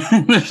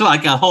 It's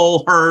like a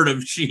whole herd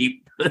of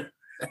sheep.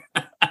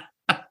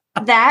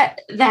 that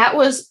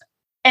was,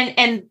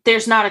 and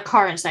there's not a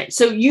car inside.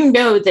 So you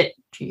know that,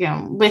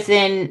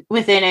 within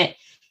it,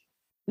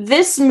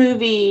 this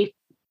movie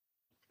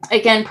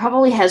again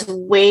probably has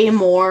way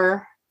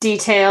more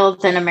detail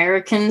than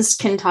Americans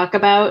can talk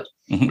about.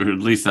 Or at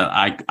least that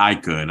I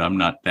could. I'm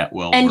not that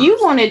well. And you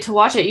wanted to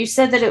watch it. You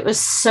said that it was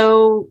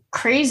so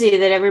crazy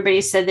that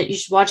everybody said that you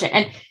should watch it.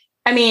 And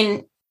I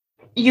mean,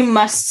 you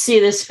must see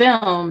this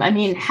film. I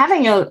mean,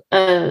 having I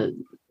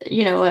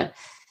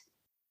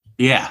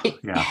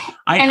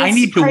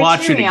need to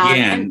watch it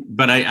again,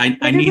 but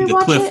I need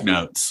the Cliff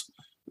Notes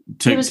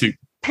to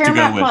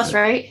Paramount go with Plus, it.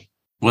 right?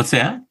 What's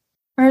that?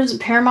 Or is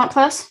it Paramount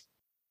Plus?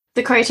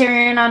 The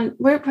Criterion on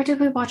where did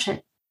we watch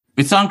it?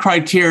 It's on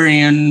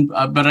Criterion,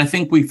 but I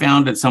think we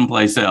found it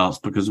someplace else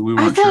because we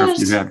weren't sure if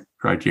you had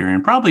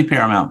Criterion. Probably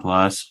Paramount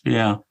Plus.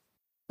 Yeah.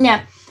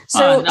 Yeah.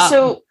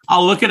 So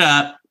I'll look it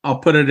up. I'll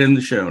put it in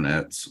the show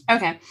notes.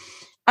 Okay.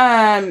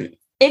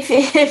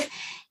 If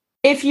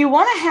you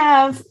want to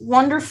have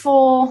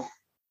wonderful,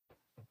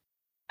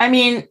 I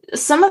mean,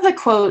 some of the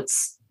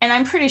quotes, and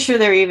I'm pretty sure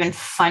they're even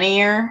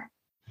funnier,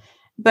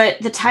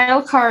 but the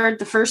title card,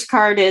 the first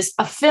card is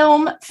a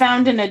film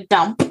found in a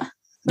dump.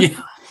 Yeah.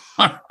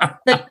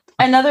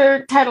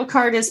 Another title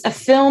card is a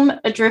film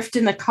adrift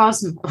in the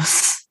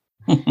cosmos.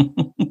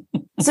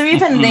 So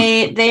even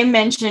they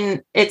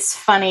mention it's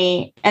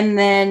funny, and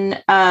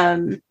then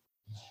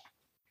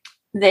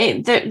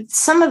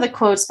some of the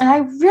quotes, and I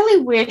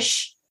really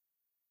wish,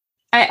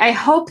 I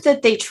hope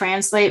that they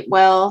translate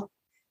well,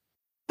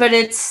 but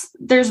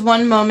there's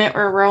one moment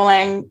where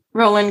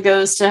Roland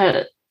goes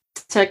to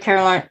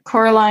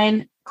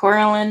Coraline,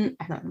 I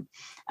don't know.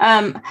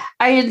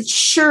 I am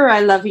sure I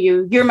love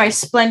you. You're my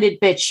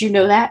splendid bitch. You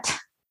know that?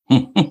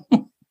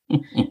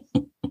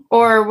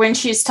 Or when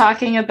she's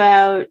talking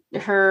about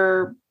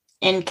her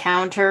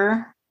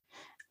encounter,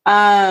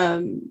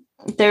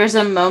 there's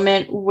a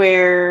moment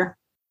where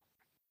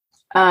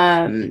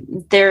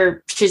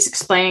she's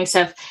explaining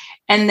stuff,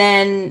 and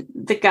then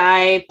the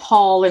guy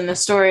Paul in the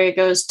story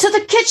goes, to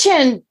the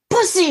kitchen,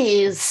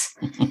 pussies.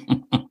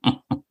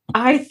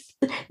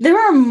 There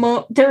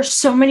are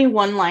so many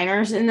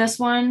one-liners in this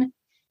one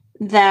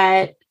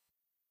that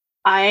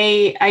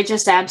I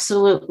just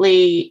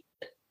absolutely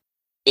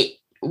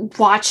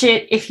watch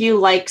it. If you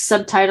like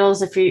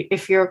subtitles,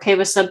 if you're okay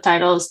with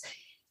subtitles,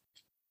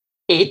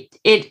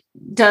 it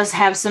does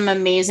have some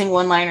amazing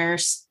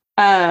one-liners.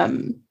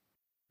 No,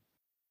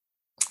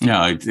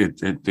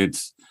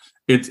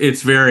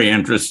 it's very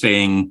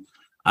interesting.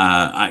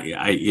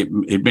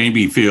 It made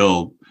me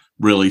feel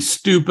really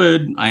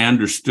stupid. I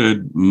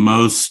understood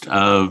most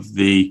of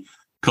the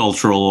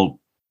cultural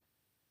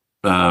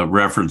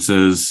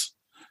references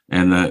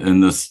and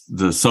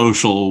the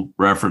social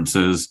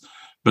references,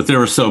 but there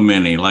were so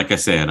many. Like I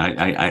said,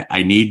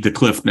 I need the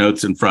Cliff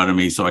Notes in front of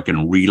me so I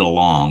can read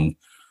along,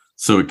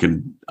 so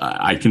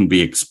I can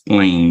be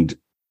explained.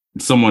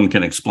 Someone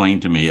can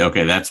explain to me,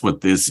 okay, that's what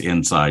this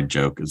inside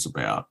joke is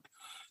about,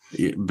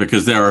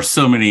 because there are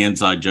so many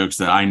inside jokes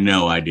that I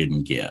know I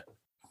didn't get.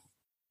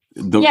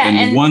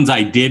 The ones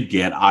I did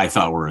get, I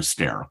thought were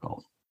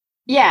hysterical.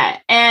 Yeah,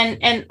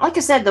 and like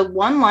I said, the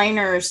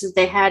one-liners that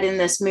they had in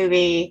this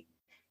movie,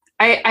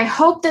 I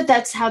hope that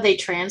that's how they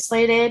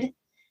translated.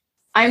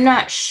 I'm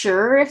not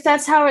sure if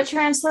that's how it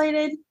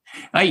translated.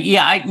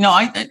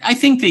 I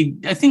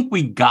think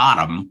we got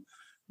them,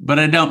 but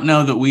I don't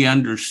know that we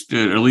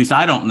understood, or at least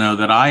I don't know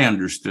that I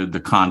understood the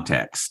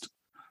context.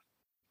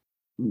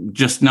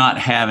 Just not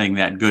having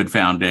that good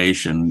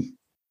foundation.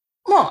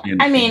 Well,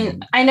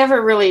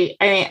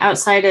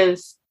 outside of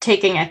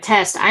taking a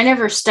test, I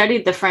never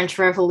studied the French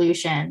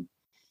Revolution.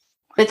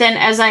 But then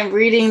as I'm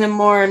reading them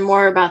more and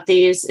more about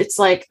these, it's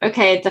like,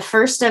 okay, the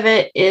first of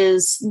it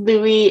is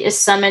Louis is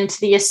summoned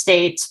to the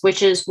estates,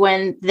 which is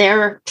when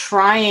they're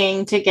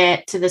trying to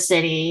get to the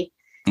city.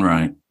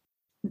 Right.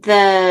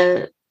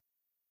 The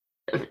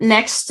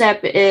next step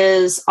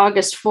is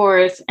August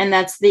 4th, and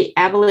that's the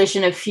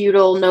abolition of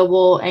feudal,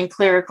 noble, and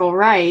clerical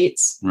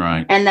rights.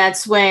 Right. And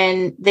that's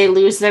when they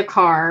lose their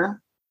car.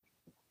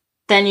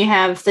 Then you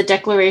have the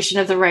Declaration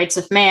of the Rights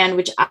of Man,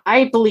 which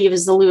I believe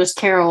is the Lewis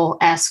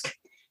Carroll-esque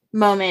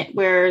moment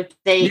where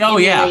they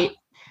emulate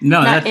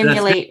that's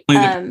the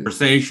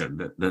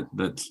conversation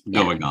that's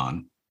going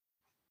on.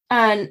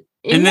 And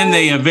then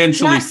they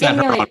eventually set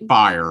her on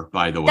fire,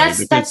 by the way.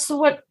 That's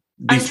what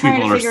these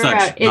people are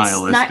such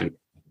nihilistic.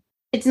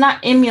 It's not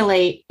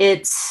emulate,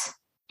 it's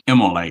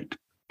immolate.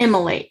 And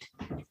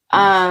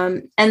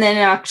then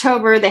in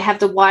October, they have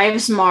the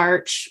Wives'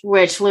 March,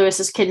 which Lewis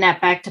is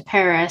kidnapped back to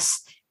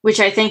Paris, which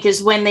I think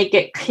is when they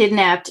get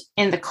kidnapped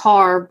in the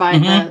car by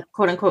the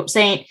quote-unquote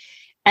saint.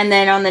 And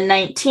then on the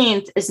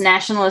 19th is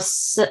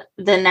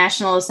the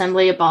National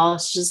Assembly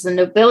abolishes the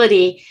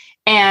nobility,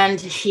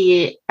 and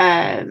he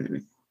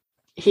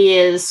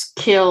is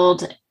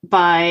killed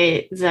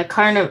by the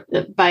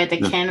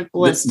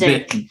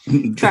cannibalistic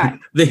tribe,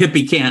 the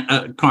hippie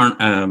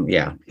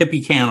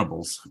hippie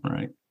cannibals,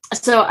 right?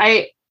 So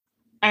I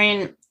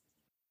mean,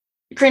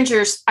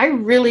 cringers, I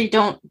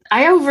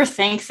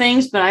overthink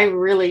things, but I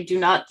really do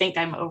not think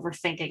I'm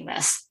overthinking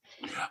this.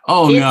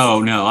 Oh,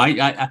 no.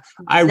 I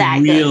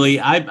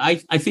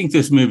think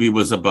this movie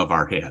was above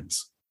our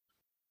heads.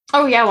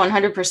 Oh yeah,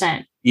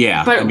 100%.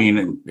 Yeah, but I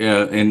mean,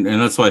 and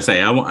that's why I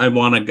say I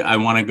want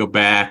to go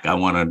back. I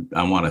want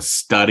to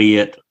study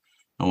it.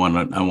 I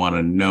want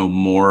to know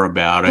more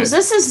about it.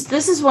 Because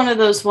this is one of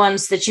those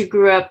ones that you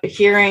grew up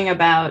hearing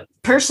about.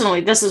 Personally,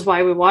 this is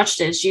why we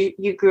watched it.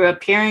 You grew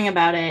up hearing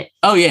about it.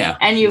 Oh yeah,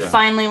 and you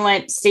finally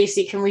went,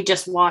 Stacey, can we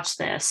just watch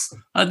this?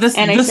 This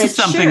is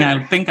something sure.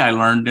 I think I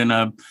learned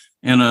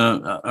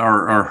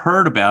or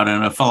heard about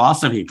in a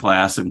philosophy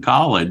class in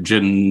college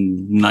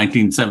in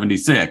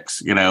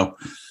 1976. And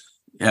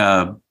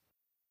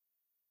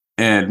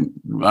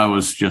I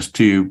was just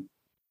too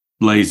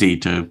lazy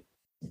to,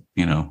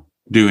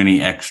 do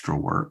any extra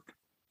work.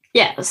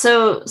 Yeah.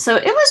 So it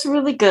was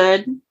really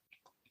good.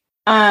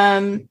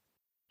 Do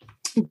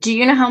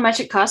you know how much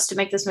it cost to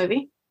make this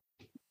movie?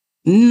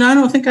 No, I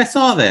don't think I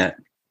saw that.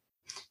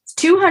 It's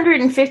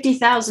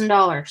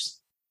 $250,000.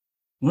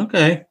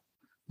 Okay.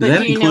 Does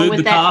that include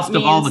the cost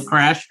of all the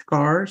crashed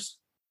cars?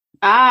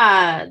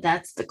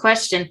 That's the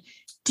question.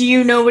 Do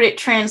you know what it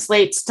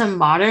translates to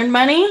modern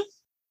money?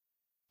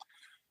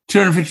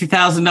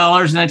 $250,000 in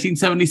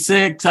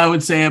 1976. I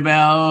would say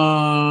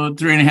about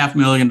 $3.5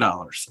 million.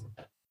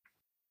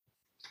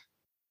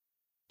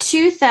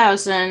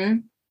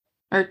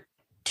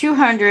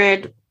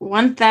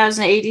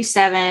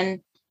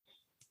 1,087,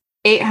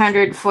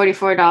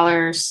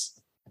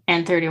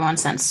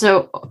 $844.31.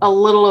 So a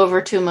little over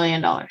 $2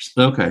 million.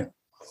 Okay.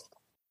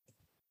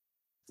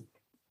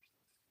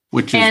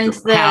 Which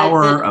is the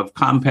power of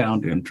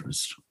compound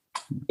interest.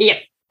 Yeah.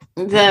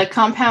 The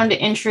compound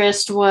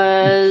interest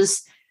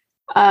was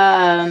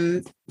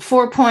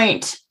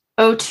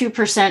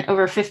 4.02%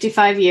 over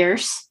 55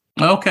 years.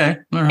 Okay.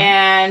 All right.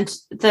 And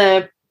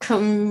the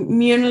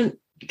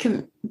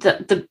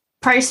the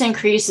price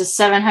increase is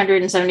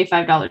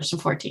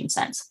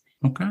 $775.14.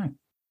 Okay.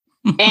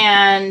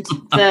 And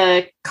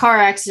the car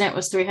accident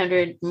was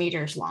 300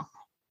 meters long,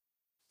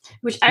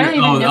 which I don't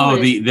even know.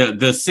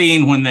 The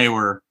scene when they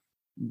were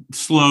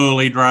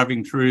slowly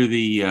driving through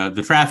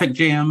the traffic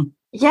jam.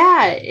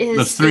 Yeah,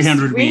 is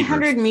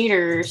 300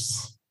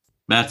 meters.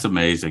 That's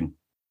amazing.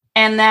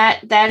 And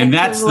that's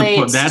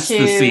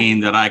the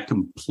scene that I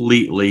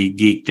completely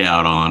geeked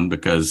out on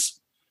because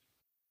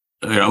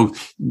I'm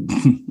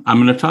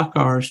going to talk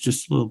cars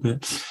just a little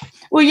bit.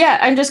 Well, yeah,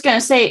 I'm just going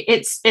to say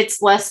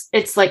it's less.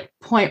 It's like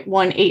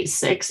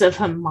 0.186 of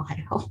a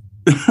mile.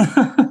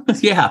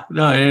 Yeah,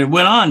 no, it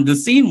went on. The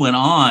scene went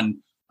on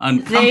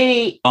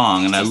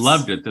long, and I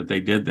loved it that they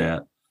did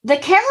that. The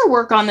camera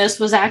work on this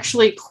was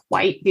actually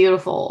quite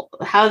beautiful.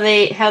 How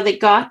they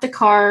got the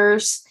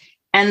cars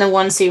and the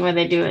one scene where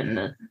they do it in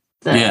the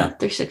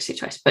 360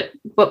 twice. But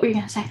what were you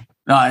going to say?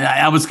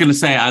 I was going to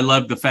say I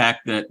love the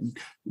fact that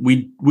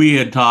we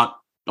had talked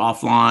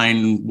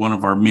offline, one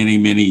of our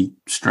many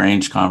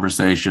strange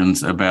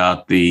conversations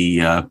about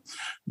the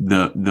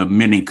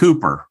Mini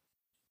Cooper.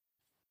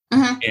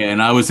 Mm-hmm.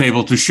 And I was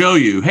able to show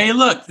you, hey,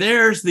 look,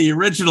 there's the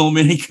original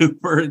Mini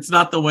Cooper. It's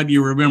not the one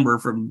you remember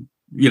from,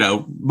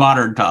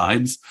 modern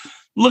times.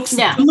 It looks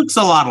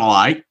a lot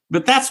alike,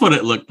 but that's what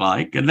it looked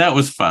like. And that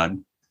was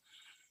fun.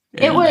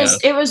 It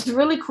was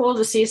really cool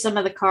to see some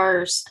of the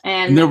cars,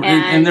 and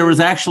there was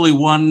actually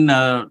one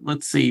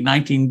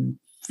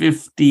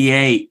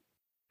 1958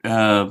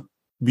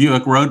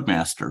 Buick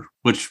Roadmaster,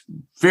 which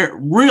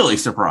really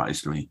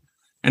surprised me,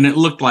 and it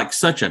looked like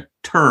such a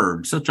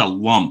turd, such a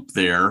lump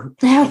there.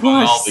 That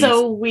was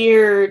so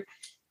weird.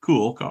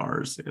 Cool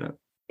cars, yeah.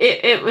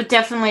 It would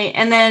definitely,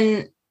 and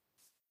then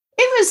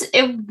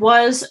it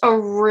was a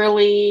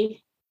really.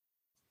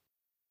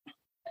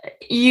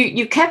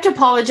 You kept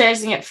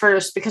apologizing at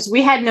first because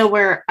we had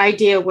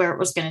idea where it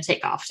was going to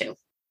take off to.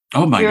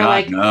 Oh my God!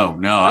 Like, no.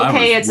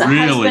 Okay, it's a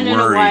husband and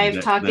a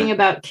wife talking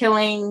about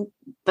killing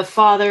the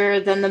father,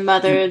 then the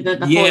mother, then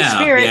the Holy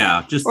Spirit,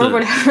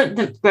 whatever,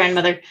 the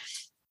grandmother.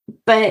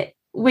 But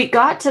we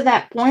got to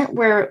that point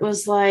where it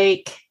was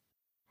like,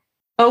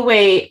 oh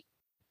wait,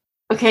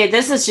 okay,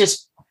 this is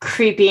just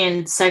creepy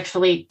and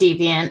sexually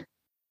deviant,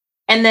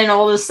 and then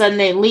all of a sudden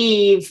they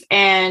leave,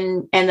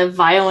 and the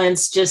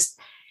violence just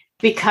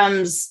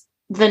becomes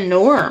the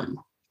norm.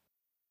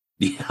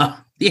 Yeah.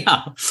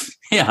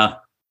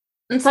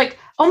 It's like,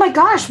 oh my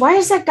gosh, why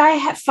is that guy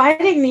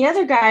fighting the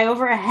other guy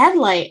over a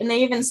headlight? And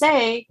they even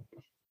say,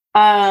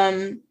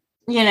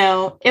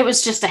 it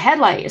was just a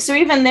headlight. So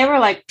even they were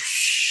like,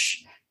 psh,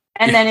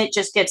 and then it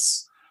just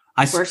gets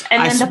worse.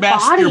 And then smashed the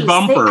bodies, your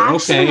bumper.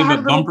 Okay,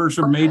 but bumpers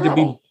are made to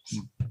be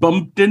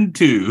bumped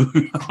into.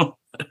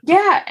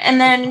 Yeah, and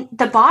then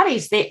the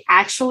bodies, they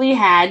actually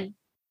had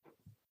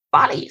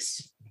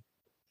bodies.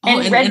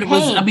 And red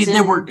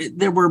paint.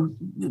 There were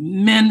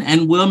men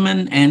and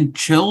women and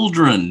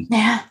children.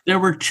 Yeah. There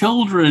were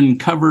children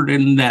covered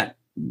in that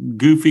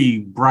goofy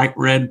bright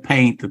red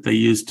paint that they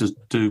used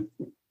to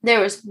There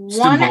was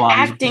one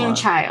acting blood.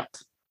 child.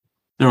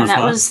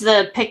 That was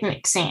the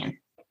picnic scene.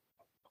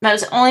 That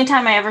was the only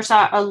time I ever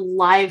saw a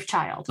live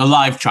child. A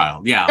live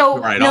child, yeah.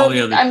 Right. All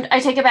the other. I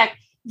take it back.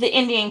 The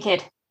Indian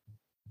kid.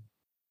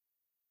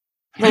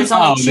 There's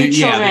only two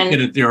children. Yeah, the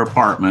kid at their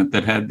apartment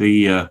that had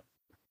the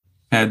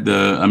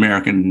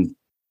American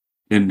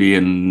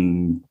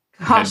Indian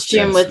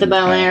costume with the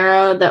bow and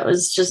arrow. That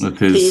was just,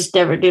 please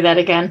never do that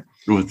again.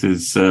 With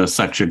his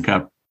suction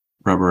cup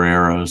rubber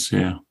arrows,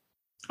 yeah.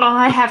 Oh,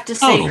 I have to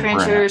say,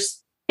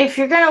 Cringers, if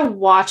you're going to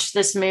watch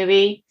this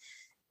movie,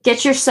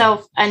 get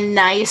yourself a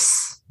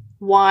nice,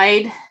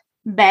 wide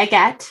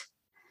baguette,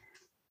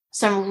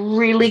 some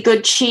really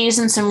good cheese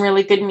and some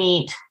really good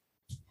meat.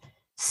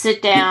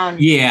 Sit down.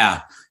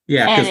 Yeah,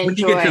 because when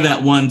you get to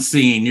that one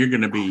scene, you're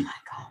going to be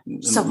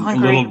so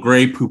hungry. A little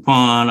Grey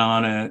Poupon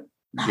on it.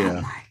 Yeah.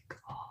 Oh my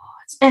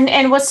God.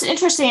 And what's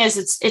interesting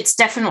is it's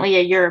definitely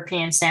a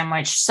European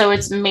sandwich. So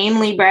it's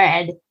mainly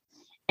bread.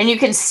 And you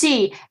can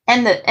see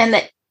and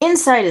the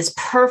inside is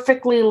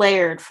perfectly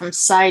layered from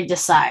side to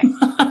side.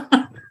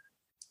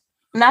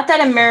 Not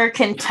that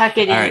American tuck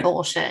it in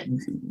bullshit.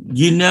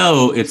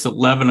 It's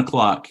 11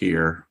 o'clock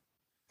here.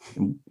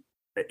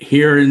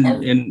 Here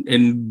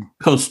in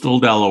coastal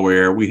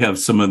Delaware, we have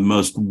some of the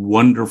most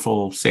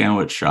wonderful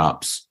sandwich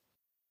shops.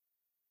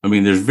 I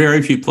mean, there's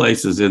very few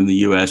places in the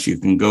U.S. you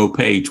can go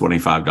pay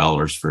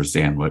 $25 for a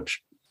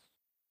sandwich,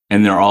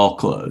 and they're all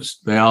closed.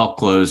 They all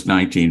closed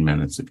 19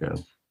 minutes ago.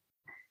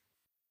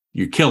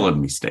 You're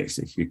killing me,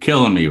 Stacy. You're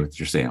killing me with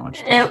your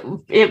sandwich.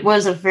 It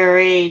was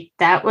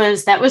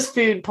that was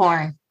food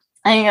porn.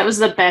 I think that was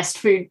the best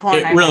food porn.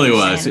 It really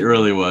was. It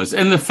really was.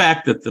 And the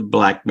fact that the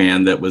black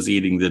man that was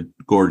eating the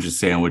gorgeous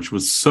sandwich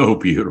was so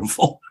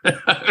beautiful.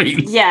 I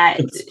mean, yeah.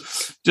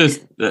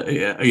 Just,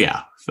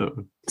 yeah.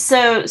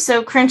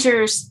 So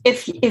Cringers,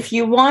 if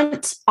you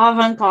want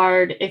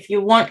avant-garde, if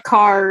you want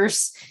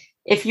cars,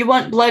 if you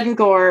want blood and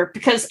gore,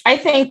 because I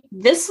think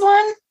this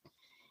one,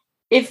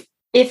 if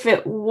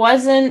it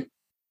wasn't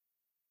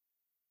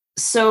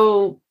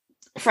so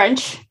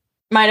French,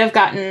 might have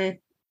gotten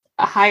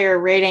a higher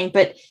rating,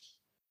 but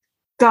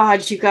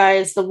God, you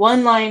guys, the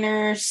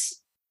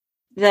one-liners,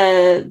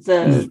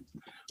 the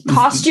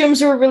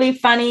costumes were really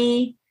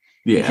funny.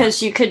 Yeah.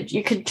 Because you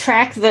could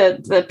track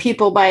the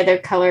people by their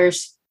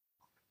colors.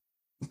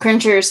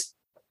 Cringers,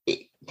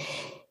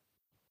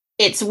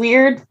 it's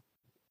weird,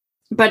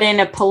 but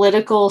in a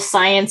political,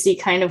 sciencey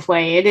kind of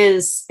way. It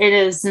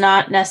is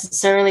not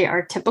necessarily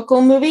our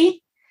typical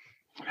movie.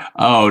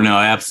 Oh no,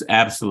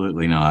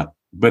 absolutely not.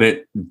 But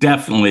it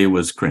definitely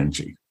was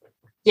cringy.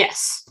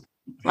 Yes,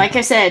 like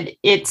I said,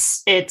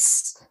 it's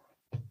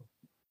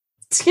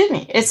excuse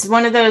me, it's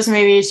one of those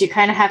movies you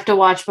kind of have to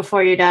watch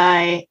before you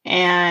die.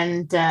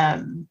 And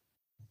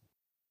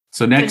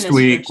so next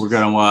week we're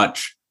going to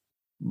watch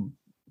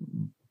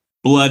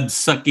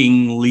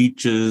Blood-Sucking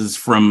Leeches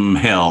from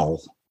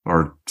Hell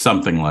or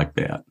something like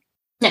that.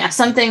 Yeah,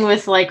 something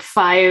with like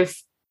 5+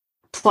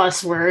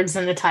 words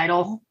in the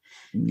title.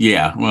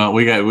 Yeah, well,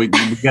 we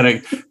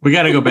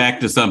gotta go back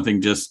to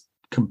something just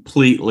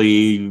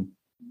completely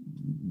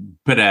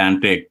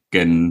pedantic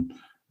and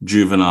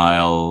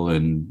juvenile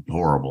and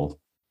horrible.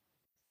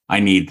 I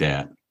need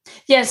that.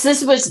 Yes,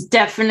 this was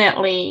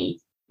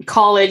definitely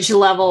college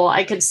level.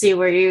 I could see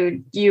where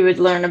you would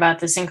learn about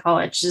this in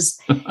college.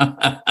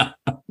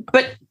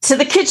 But to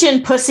the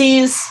kitchen,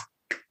 pussies.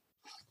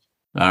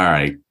 All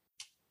right.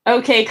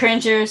 Okay,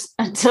 cringers,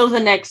 until the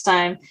next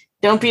time,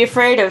 don't be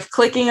afraid of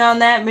clicking on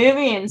that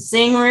movie and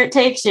seeing where it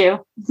takes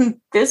you.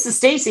 This is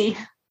Stacy.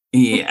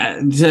 Yeah,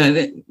 I'm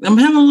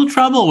having a little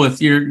trouble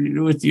with your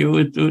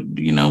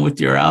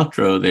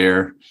outro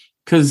there,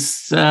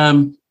 because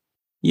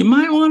you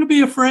might want to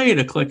be afraid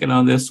of clicking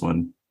on this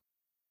one.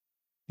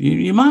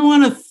 You might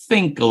want to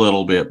think a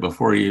little bit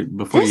before you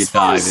dive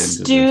into this.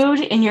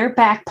 Stewed in your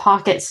back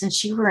pocket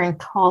since you were in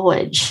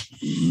college.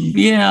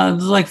 Yeah,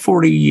 it's like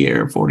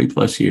 40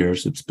 plus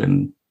years it's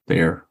been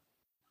there.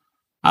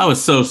 I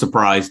was so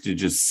surprised to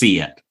just see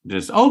it.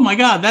 Just, oh my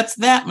God, that's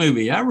that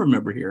movie. I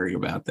remember hearing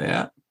about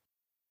that.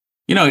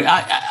 You know,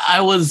 I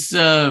was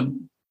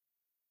 9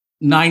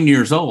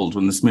 years old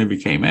when this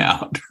movie came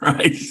out,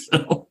 right?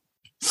 So,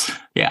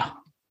 yeah.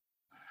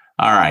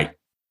 All right.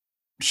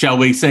 Shall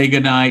we say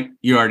goodnight?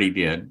 You already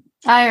did.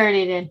 I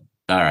already did.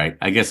 All right.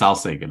 I guess I'll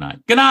say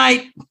goodnight. Good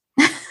night.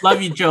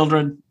 Love you,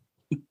 children.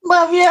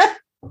 Love you.